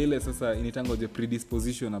kuna ile sasa initangwa the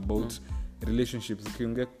predisposition about relationships.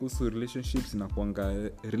 Ukiongea kuhusu relationships inakuanga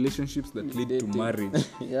relationships that lead to marriage.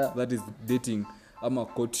 That is dating ama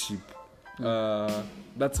courtship.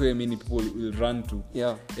 That's where many people will run to.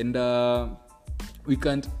 And we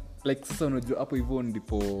can't, like, sasa unajua hapo hivyo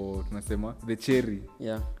ndipo tunasema the cherry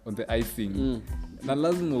on the icing. Na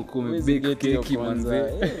lazima ukome bake cake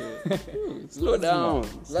manze. Slow down.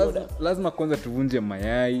 Lazima kwanza tuvunje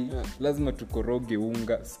mayai, lazima tukoroge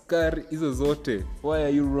unga, sukari, hizo zote. Why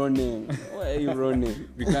are you running?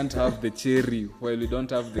 We can't have the cherry while we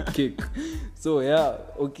don't have the cake. So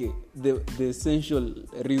okay, the essential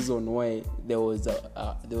reason why there was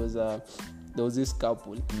this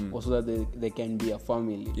couple was so that they can be a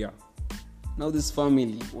family. Now this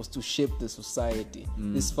family was to shape the society.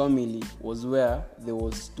 This family was where there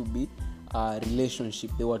was to be a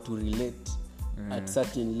relationship. They were to relate at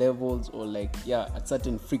certain levels, or at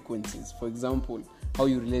certain frequencies. For example, how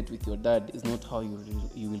you relate with your dad is not how you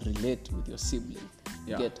will relate with your sibling.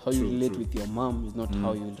 How you relate with your mom is not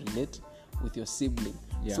how you will relate with your sibling.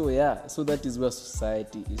 Yeah. So that is where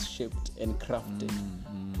society is shaped and crafted.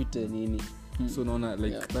 Twitter nini. So naona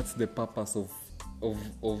like Yeah. that's the purpose of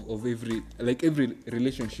every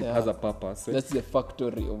relationship has a purpose. That's the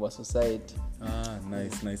factory of a society.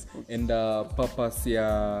 Nice. And purpose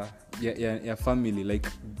ya family, like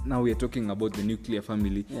now we are talking about the nuclear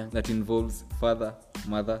family that involves father,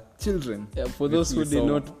 mother, children. Yeah, for those who did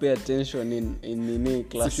not pay attention in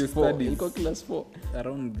class Social 4, studies. iko class 4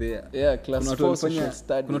 Around there. yeah, class 4 social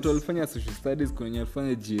studies. Kuna watu walifanya social studies, kuna wenye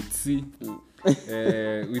walifanya GHC.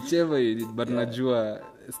 Whichever you did, but najua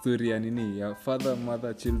story ya nini ya father,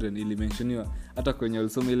 mother, children ilimensioniwa hata kwenye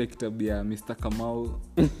walisoma ile kitabu ya Mr. Kamau.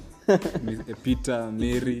 Peter,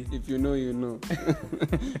 Mary. If you know, you know.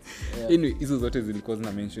 Anyway, hizo zote zilikuwa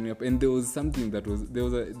zina mention up, and there was something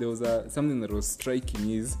that was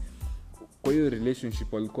striking is kwa hiyo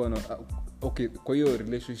relationship walikuwa na kwa hiyo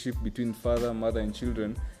relationship between father, mother and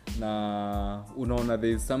children, na unaona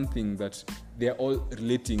there is something that they are all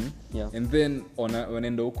relating, and then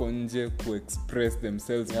wanaenda huko nje ku express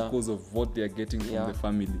themselves because of what they are getting from the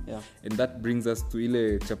family, and that brings us to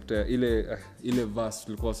ile chapter ile verse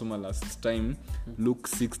tulikuwa soma last time, Luke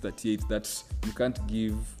 6:38, that you can't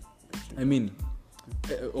give, I mean,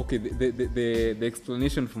 okay, the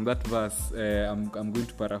explanation from that verse, I'm going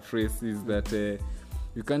to paraphrase, is that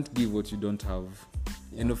you can't give what you don't have.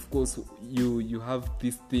 And of course you have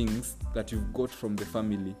these things that you've got from the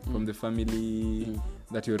family,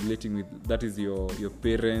 that you're relating with, that is your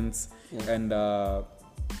parents, and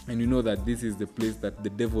you know that this is the place that the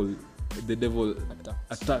devil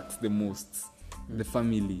attacks the most. The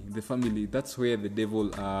family, that's where the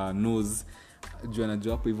devil knows juu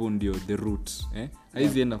anajua hapo hivyo ndio the root,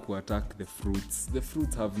 haizi enda kuattack the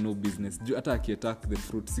fruits have no business juu hata akiattack the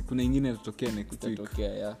fruits siku nyingine itatokea next week,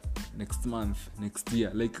 next month, next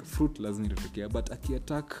year, like fruit lazima itatokea, but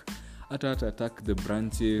akiattack hata attack the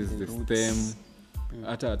branches, the stem,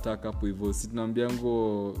 hata attack hapo hivyo. Si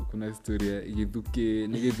tunaambiango kuna historia Githuke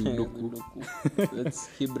Nigithudoku. That's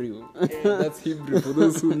Hebrew. That's Hebrew for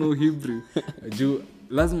those who know Hebrew. Juu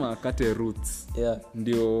lazima akate roots,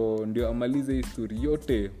 ndio amalize hii story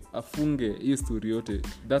yote, afunge hii story yote.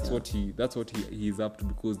 That's what he is up to,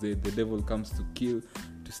 because the devil comes to kill,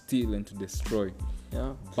 to steal and to destroy.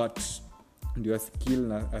 But ndio steal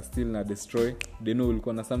na destroy. They know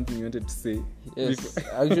ulikuwa na something you wanted to say. Yes.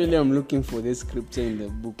 Actually, I'm looking for this scripture in the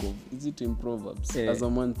book of, is it in Proverbs? As a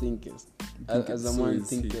man thinketh, as a man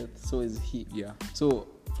thinketh, so is he. So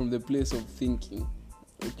from the place of thinking,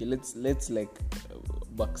 okay, let's like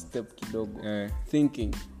backstep kidogo.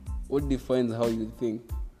 Thinking, what defines how you think?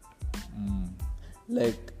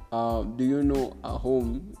 Like, do you know a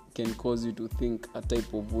home can cause you to think a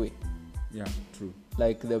type of way? True.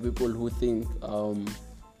 Like the people who think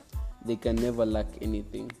they can never lack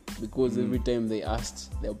anything, because every time they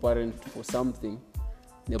asked their parents for something,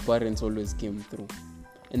 their parents always came through.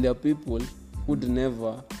 And there are people who'd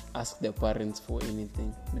never ask their parents for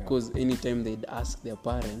anything, because anytime they'd ask their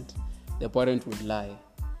parent would lie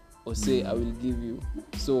or say, I will give you.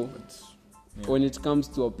 So when it comes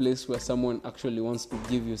to a place where someone actually wants to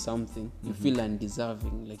give you something, you feel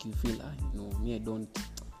undeserving, like you feel, me I don't,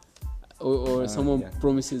 or someone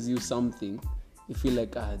promises you something, you feel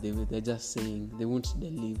like they're just saying, they won't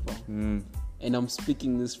deliver. And I'm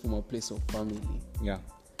speaking this from a place of family.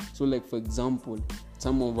 So like, for example,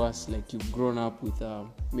 some of us, like, you've grown up with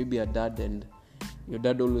maybe a dad, and your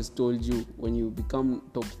dad always told you, when you become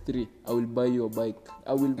top 3, I will buy you a bike.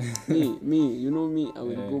 I will me you know me, I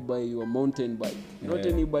will go buy you a mountain bike. Not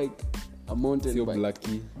any bike, a mountain bike.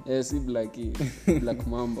 Blackie. Yes, Blackie. Black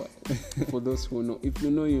Mamba. For those who know. If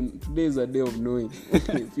you know, today is a day of knowing.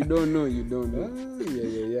 If you don't know, you don't know.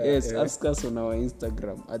 Yes, ask us on our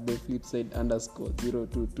Instagram at the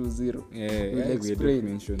flipside_0220. We'll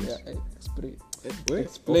explain.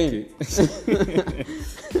 Explain. Okay.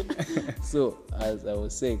 So, as I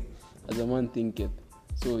was saying, as a man thinketh,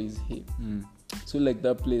 so is he. So like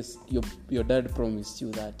that place, your dad promised you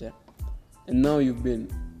that, and now you've been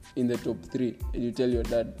in the top 3, and you tell your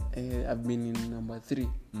dad, I've been in number 3.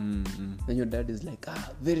 Then your dad is like,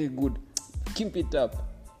 very good, keep it up.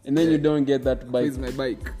 And then you don't get that bike. Where's my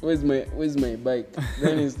bike? Where's my bike?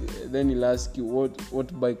 Then he'll ask you,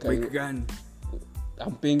 what bike are you? Gun.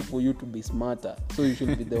 I'm paying for you to be smarter, so you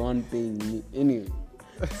should be the one paying me anyway.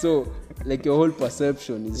 So like, your whole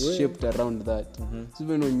perception is shaped around that. So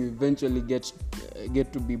even when you eventually get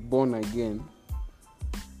to be born again,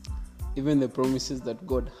 even the promises that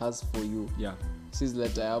God has for you, says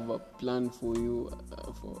that I have a plan for you,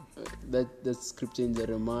 for that scripture in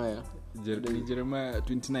Jeremiah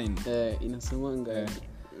 29, inasemanga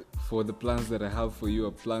for the plans that I have for you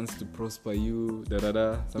are plans to prosper you,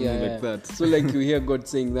 something like that. So like you hear God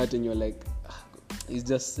saying that and you're like, he's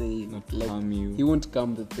just saying, Not to like harm you. he won't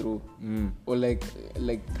come through. Or like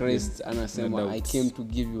Christ anasema, I doubts. came to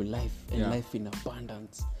give you life and Yeah. life in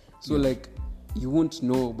abundance. So like you won't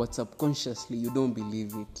know, but subconsciously you don't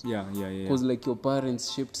believe it. Yeah. Because like your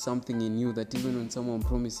parents shaped something in you that even when someone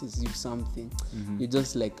promises you something, you're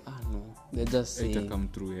just like, no, they're just It'll saying. come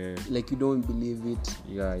through, yeah. Like you don't believe it.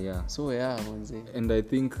 Yeah. So yeah, manze. And I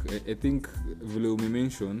think vile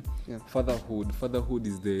umemention, Yeah. fatherhood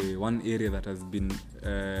is the one area that has been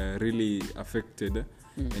really affected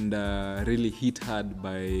and really hit hard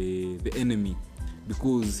by the enemy,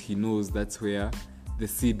 because he knows that's where the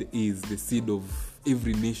seed of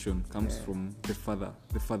every nation comes from the father,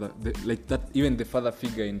 like that, even the father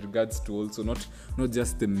figure in regards to also not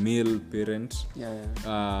just the male parent.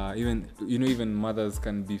 Even mothers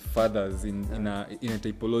can be fathers in a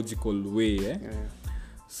typological way.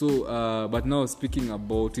 So but now speaking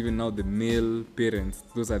about even now the male parents,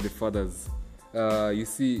 those are the fathers. You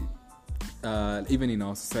see, even in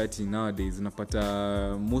our society nowadays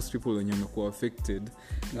unapata most people wenye wamekuwa affected,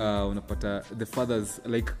 unapata the fathers,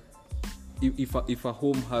 like if a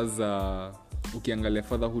home has ukiangalia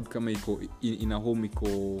fatherhood kama iko in a home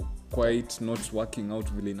iko quite not working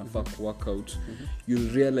out vile inafaa work out, you'll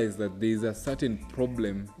realize that there is a certain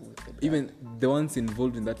problem. Even the ones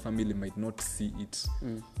involved in that family might not see it,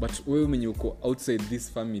 but wewe mwenye uko outside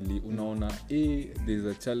this family unaona there's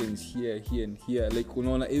a challenge here and here, like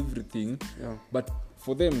unaona everything, but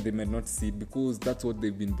for them they might not see it because that's what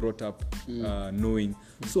they've been brought up knowing.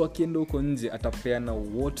 So akienda huko nje atapeana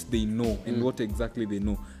what they know and what exactly they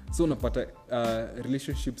know. So unapata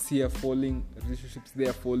relationships here falling, relationships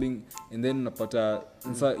there falling, and then unapata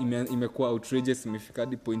sasa imekuwa outrageous, imefika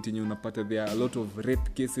hadi point yenye unapata there are a lot of rape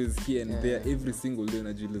cases here and there every single day.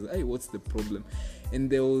 Unajiuliza, what's the problem? And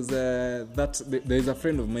there was there is a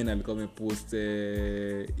friend of mine alikuwa amepost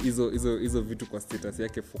hizo vitu kwa status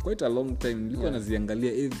yake for quite a long time. Nilikuwa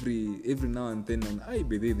naziangalia every now and then on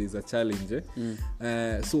there's a challenge.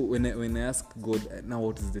 So when I ask God, now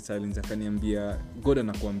what is the challenge, akaniambia, God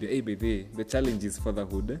anakuambia the challenge is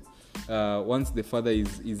fatherhood. Once the father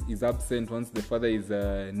is absent, once the father is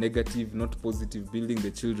negative, not positive, building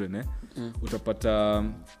the children, utapata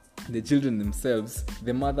the children themselves,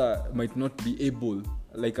 the mother might not be able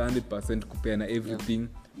like 100% kupeana everything.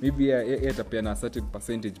 Maybe atapeana a certain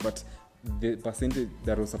percentage, but the percentage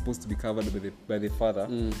that was supposed to be covered by the father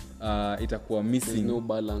itakuwa missing. There's no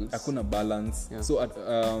balance. Hakuna balance. So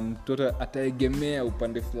mtoto ataegemea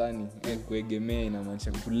upande fulani. Kuegemea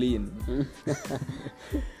inamaanisha kulean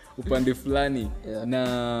upande fulani.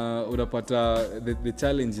 Na unapata the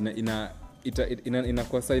challenge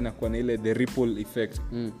inakuwa saa inakuwa na ile the ripple effect.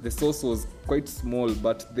 The source was quite small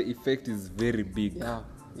but the effect is very big.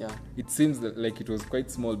 It seems like it was quite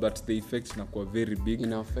small but the effect inakuwa very big.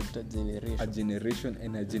 In affect a generation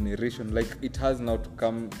and a generation, like it has now to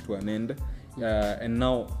come to an end. And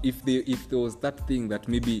now if there was that thing that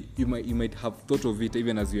maybe you might have thought of it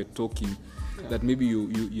even as you were talking, that maybe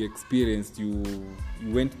you experienced, you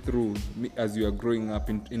went through as you are growing up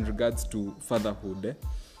in regards to fatherhood,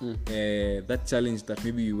 that challenge that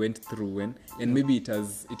maybe you went through and maybe it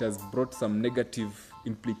has brought some negative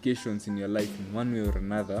implications in your life in one way or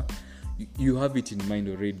another, you have it in mind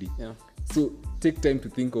already. So take time to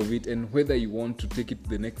think of it and whether you want to take it to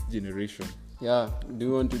the next generation. Do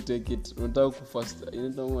you want to take it unataka fast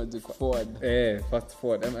forward? Fast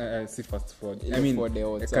forward. See fast forward. I mean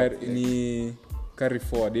ni carry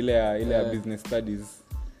forward ile ya business studies.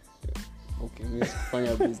 Okay, we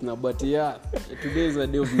find business, but today is a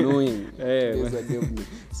day of knowing.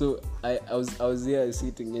 So I was here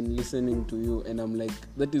sitting and listening to you, and I'm like,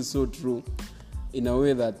 that is so true, in a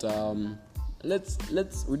way that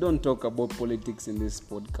we don't talk about politics in this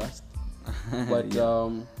podcast, but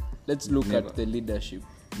let's look at the leadership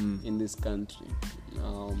in this country.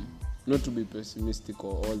 Not to be pessimistic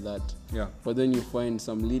or all that, but then you find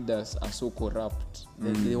some leaders are so corrupt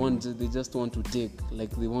that they just want to take, like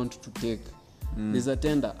they want to take. There's a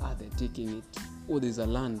tender, they're taking it. There's a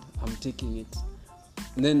land, I'm taking it.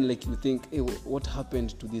 And then like you think, what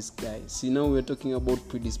happened to this guy? See, now we're talking about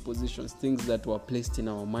predispositions, things that were placed in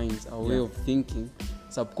our minds, our way of thinking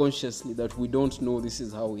subconsciously, that we don't know this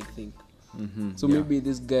is how we think. So maybe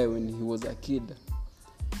this guy, when he was a kid,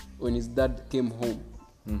 when his dad came home,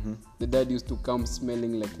 the dad used to come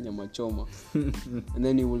smelling like nyama choma, and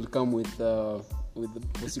then he will come with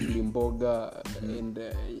possibly mboga and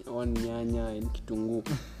one nyanya and kitungu.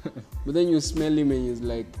 But then you smell him and he's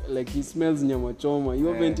like he smells nyama choma. You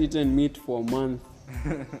haven't eaten meat for a month,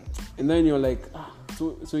 and then you're like,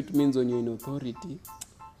 so it means when you're in authority,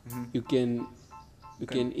 you can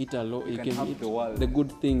eat a lot. You can can have eat the world. the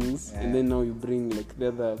good things, and then now you bring like the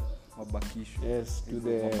other Mabakisho. yes to the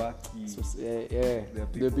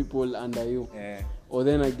Mabaki. the people under you. Yeah. Or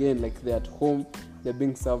then again, like they're at home, they're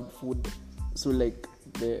being served food, so like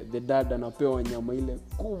the dad anapewa nyama ile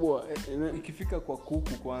kubwa, Ikifika kwa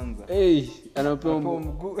kuku kwanza. anapewa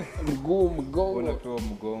mguu mgongo, Unapewa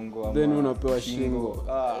mgongo ama then unapewa shingo.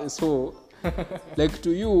 So like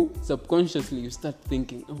to you subconsciously you start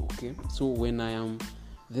thinking, oh, okay, so when I am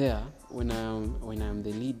there, when I am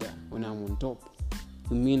the leader, when I'm on top,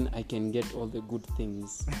 you mean I can get all the good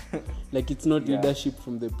things. Like it's not leadership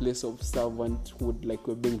from the place of servanthood, like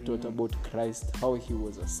we're being taught about Christ, how he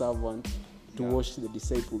was a servant to wash the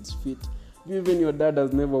disciples' feet. Even your dad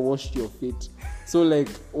has never washed your feet, so like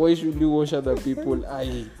why should you wash other people?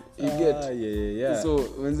 You get yeah. So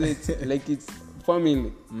when it's like it's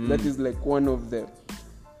family, that is like one of them.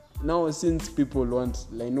 Now since people want,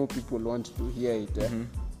 like, I know people want to hear it in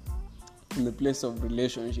the place of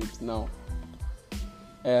relationships now,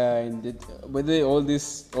 and but then all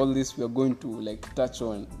this we are going to like touch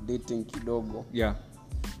on dating kidogo,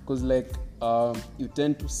 because like you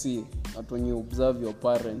tend to see that when you observe your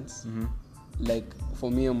parents, like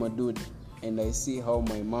for me, I'm a dude, and I see how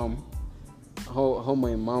my mom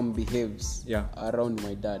behaves around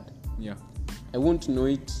my dad. I won't know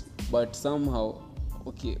it, but somehow,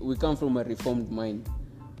 okay, we come from a reformed mind.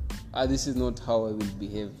 This is not how I will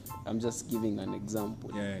behave. I'm just giving an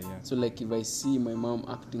example. So like if I see my mom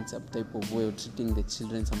acting some type of way or treating the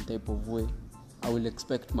children some type of way, I will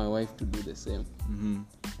expect my wife to do the same.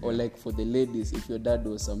 Or like for the ladies, if your dad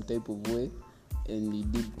was some type of way and he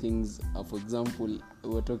did things, for example, we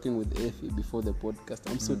were talking with Effie before the podcast.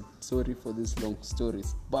 I'm so sorry for these long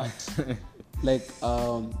stories, but like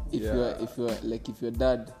if your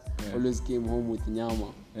dad always came home with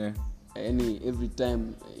nyama, every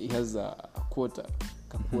time he has a quarter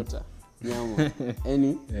nyama,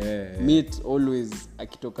 meat always,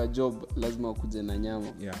 akitoka job lazima akuje na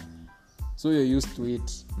nyama. So you're used to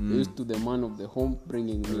it. You're used to the man of the home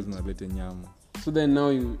bringing meat. So then now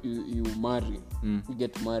you marry, you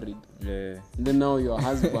get married, and then now your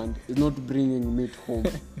husband is not bringing meat home.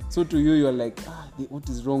 So to you, you're like, what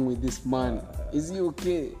is wrong with this man? Is he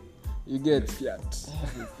okay? You get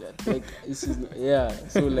like this is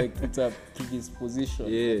so like it's a predisposition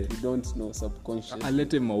that we don't know subconsciously.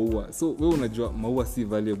 Alete maua. So wewe unajua maua si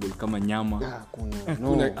valuable kama nyama.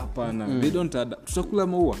 Kuna hapana. They don't add. Tutakula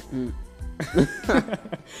maua.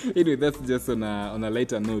 Anyway, that's just on a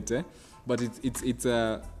lighter note, but it's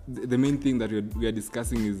the main thing that we are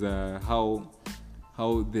discussing is how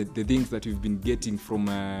the things that we've been getting from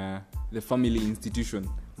the family institution,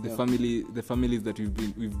 the families that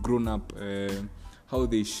we've grown up, how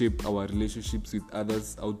they shape our relationships with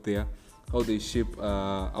others out there, how they shape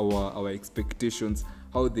our expectations,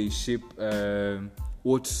 how they shape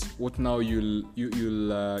what now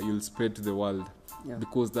you'll spread to the world,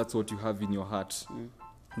 because that's what you have in your heart.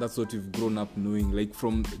 That's what you've grown up knowing, like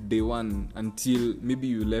from day one until maybe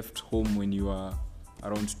you left home when you were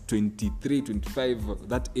around 23, 25,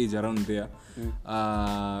 that age around there.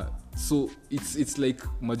 So it's like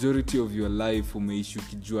majority of your life umeishi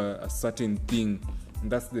ukijua a certain thing.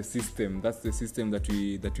 And that's the system that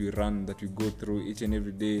we run, that we go through each and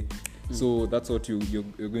every day. So that's what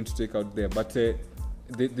you're going to take out there. But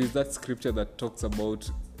there's that scripture that talks about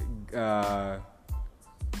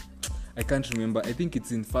I can't remember. I think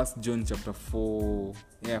it's in 1 John chapter 4.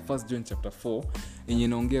 1 John chapter 4. And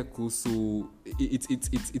inaongea kuhusu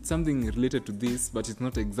it's something related to this, but it's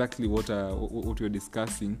not exactly what we're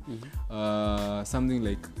discussing. Something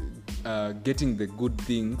like getting the good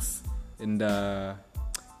things, and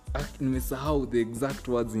nimesahau the exact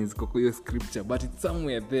words in hiyo scripture, but it's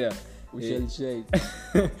somewhere there. We shall share.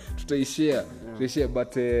 Tutaishare,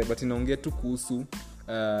 but inaongea tu kuhusu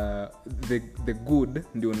the good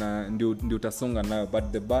ndio utasonga nayo,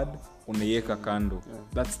 but the bad unaiweka kando.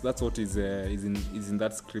 That's what is in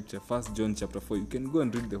that scripture, 1 John chapter 4. You can go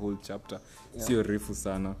and read the whole chapter. Sio refu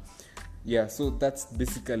sana. So that's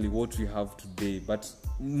basically what we have today, but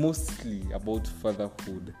mostly about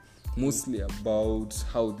fatherhood, mostly about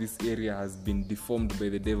how this area has been deformed by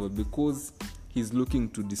the devil, because he's looking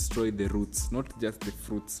to destroy the roots, not just the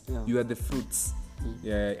fruits. You are the fruits.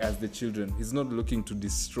 As the children. He's not looking to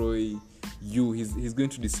destroy you. He's going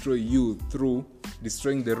to destroy you through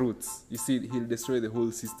destroying the roots. You see, he'll destroy the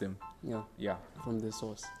whole system. From the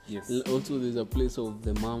source. Yes. Also, there's a place of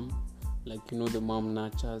the mom, like the mom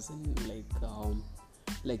nurtures, and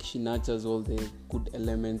like she nurtures all the good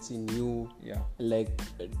elements in you. Yeah. Like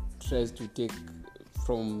tries to take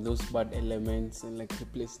from those bad elements and like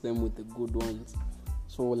replace them with the good ones.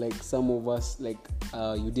 So like some of us, like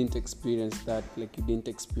you didn't experience that, like you didn't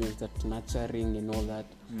experience that nurturing and all that.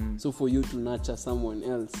 So for you to nurture someone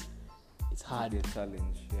else, it's hard. Be a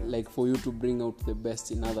challenge. Yeah. Like for you to bring out the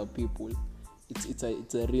best in other people, it's a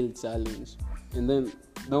real challenge. And then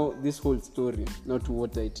now this whole story, not to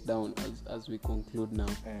water it down as we conclude now,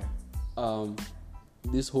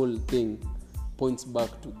 this whole thing points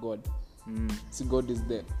back to God. See, God is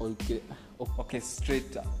the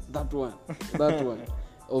orchestrator. That one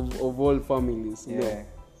of all families. Yeah.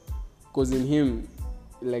 Because in Him,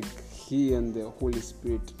 like He and the Holy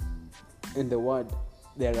Spirit and the Word,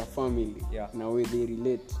 they are a family. Yeah. In a way, they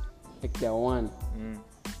relate. Like they are one.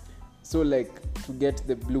 So, like to get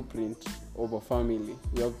the blueprint of a family,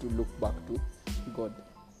 we have to look back to God.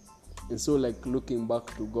 And so, like looking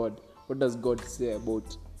back to God, what does God say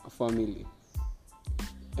about a family?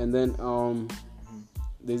 And then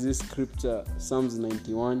there's this scripture, Psalms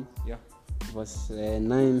 91, verse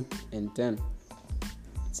 9 and 10. It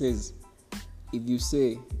says, if you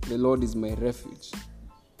say, the Lord is my refuge,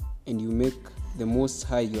 and you make the Most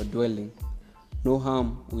High your dwelling, no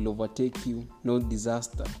harm will overtake you, no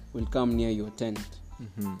disaster will come near your tent.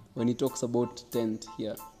 When he talks about tent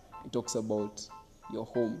here, he talks about your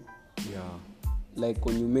home. Yeah. Like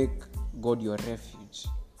when you make God your refuge,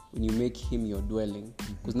 when you make Him your dwelling,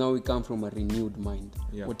 because now we come from a renewed mind.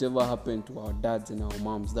 Whatever happened to our dads and our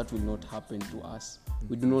moms, that will not happen to us.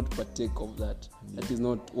 We do not partake of that. That is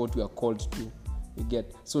not what we are called to. You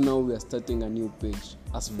get? So now we are starting a new page.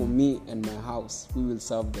 As for me and my house, we will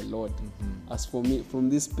serve the Lord. As for me, from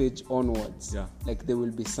this page onwards, like there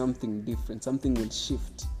will be something different. Something will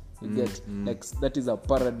shift. You get? Like that is a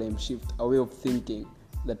paradigm shift, a way of thinking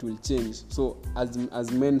that will change. So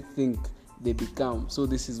as men think, they become. So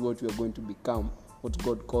this is what we are going to become, what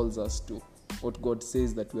God calls us to, what God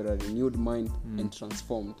says, that we are a renewed mind and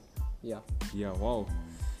transformed. Wow.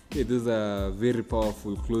 Those are very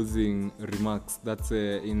powerful closing remarks. That's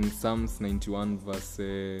in Psalms 91 verse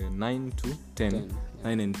 9 to 10.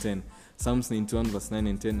 9 and 10. Psalms 91 verse 9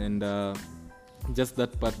 and 10. And just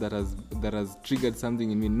that part that has triggered something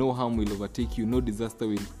in me. No harm will overtake you, no disaster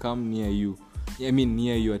will come near you.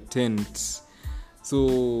 Near your tent.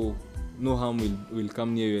 So no harm will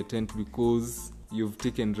come near your tent because you've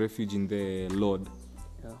taken refuge in the Lord.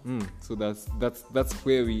 So that's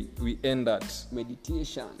where we end at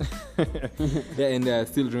meditation. And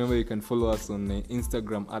still remember, you can follow us on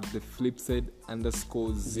Instagram at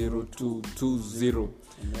theflipside_0220.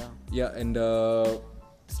 And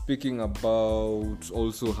speaking about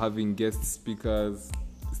also having guest speakers,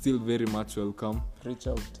 still very much welcome. Reach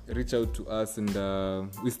out to us, and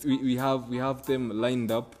we have them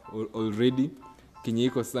lined up already. Kenye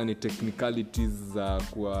iko sasa ni technicalities za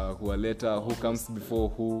kuwaleta who comes before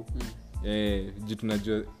who. Juu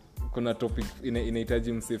tunajua kuna topic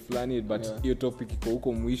inahitaji mse fulani, but hiyo topic iko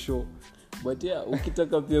huko mwisho. But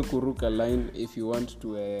ukitaka pia kuruka line, if you want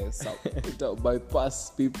to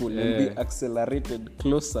bypass people and be accelerated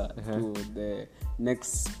closer to the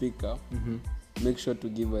next speaker, make sure to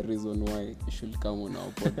give a reason why you should come on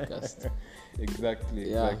our podcast.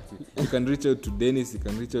 Exactly. You can reach out to Dennis, you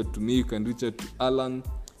can reach out to me, you can reach out to Alan.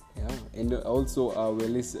 And also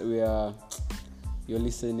you're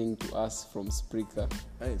listening to us from Spreaker.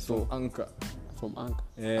 So Anchor. From Anchor.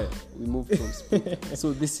 We moved from Spreaker.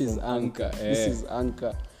 So this is Anchor. This is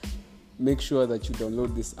Anchor. Make sure that you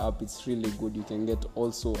download this app. It's really good. You can get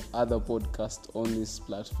also other podcasts on this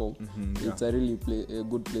platform. It's a really a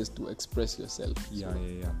good place to express yourself.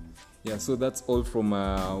 So that's all from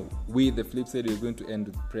we, the flip side. We're going to end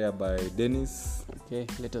with prayer by Dennis. Okay,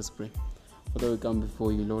 let us pray. Father, we come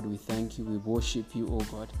before you, Lord. We thank you. We worship you, oh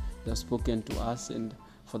God. You have spoken to us, and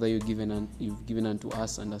Father, you've given unto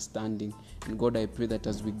us understanding. And God, I pray that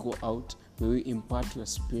as we go out, may we impart your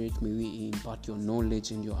spirit, may we impart your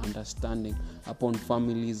knowledge and your understanding upon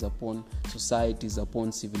families, upon societies,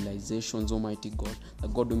 upon civilizations, Almighty God.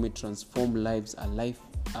 That God, we may transform lives, a life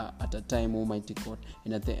at a time, Almighty God.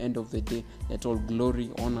 And at the end of the day, let all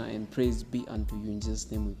glory, honor, and praise be unto you. In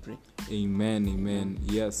Jesus' name we pray. Amen.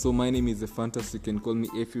 So my name is Ephantus. You can call me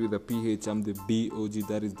Efi with a PH. I'm the BOG,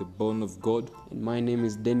 that is the born of God. And my name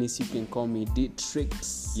is Dennis. You can call me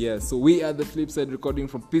D-Trix. So we are the Flipside, recording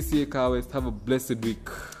from PCA Car West. Have a blessed week.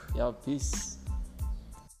 Peace.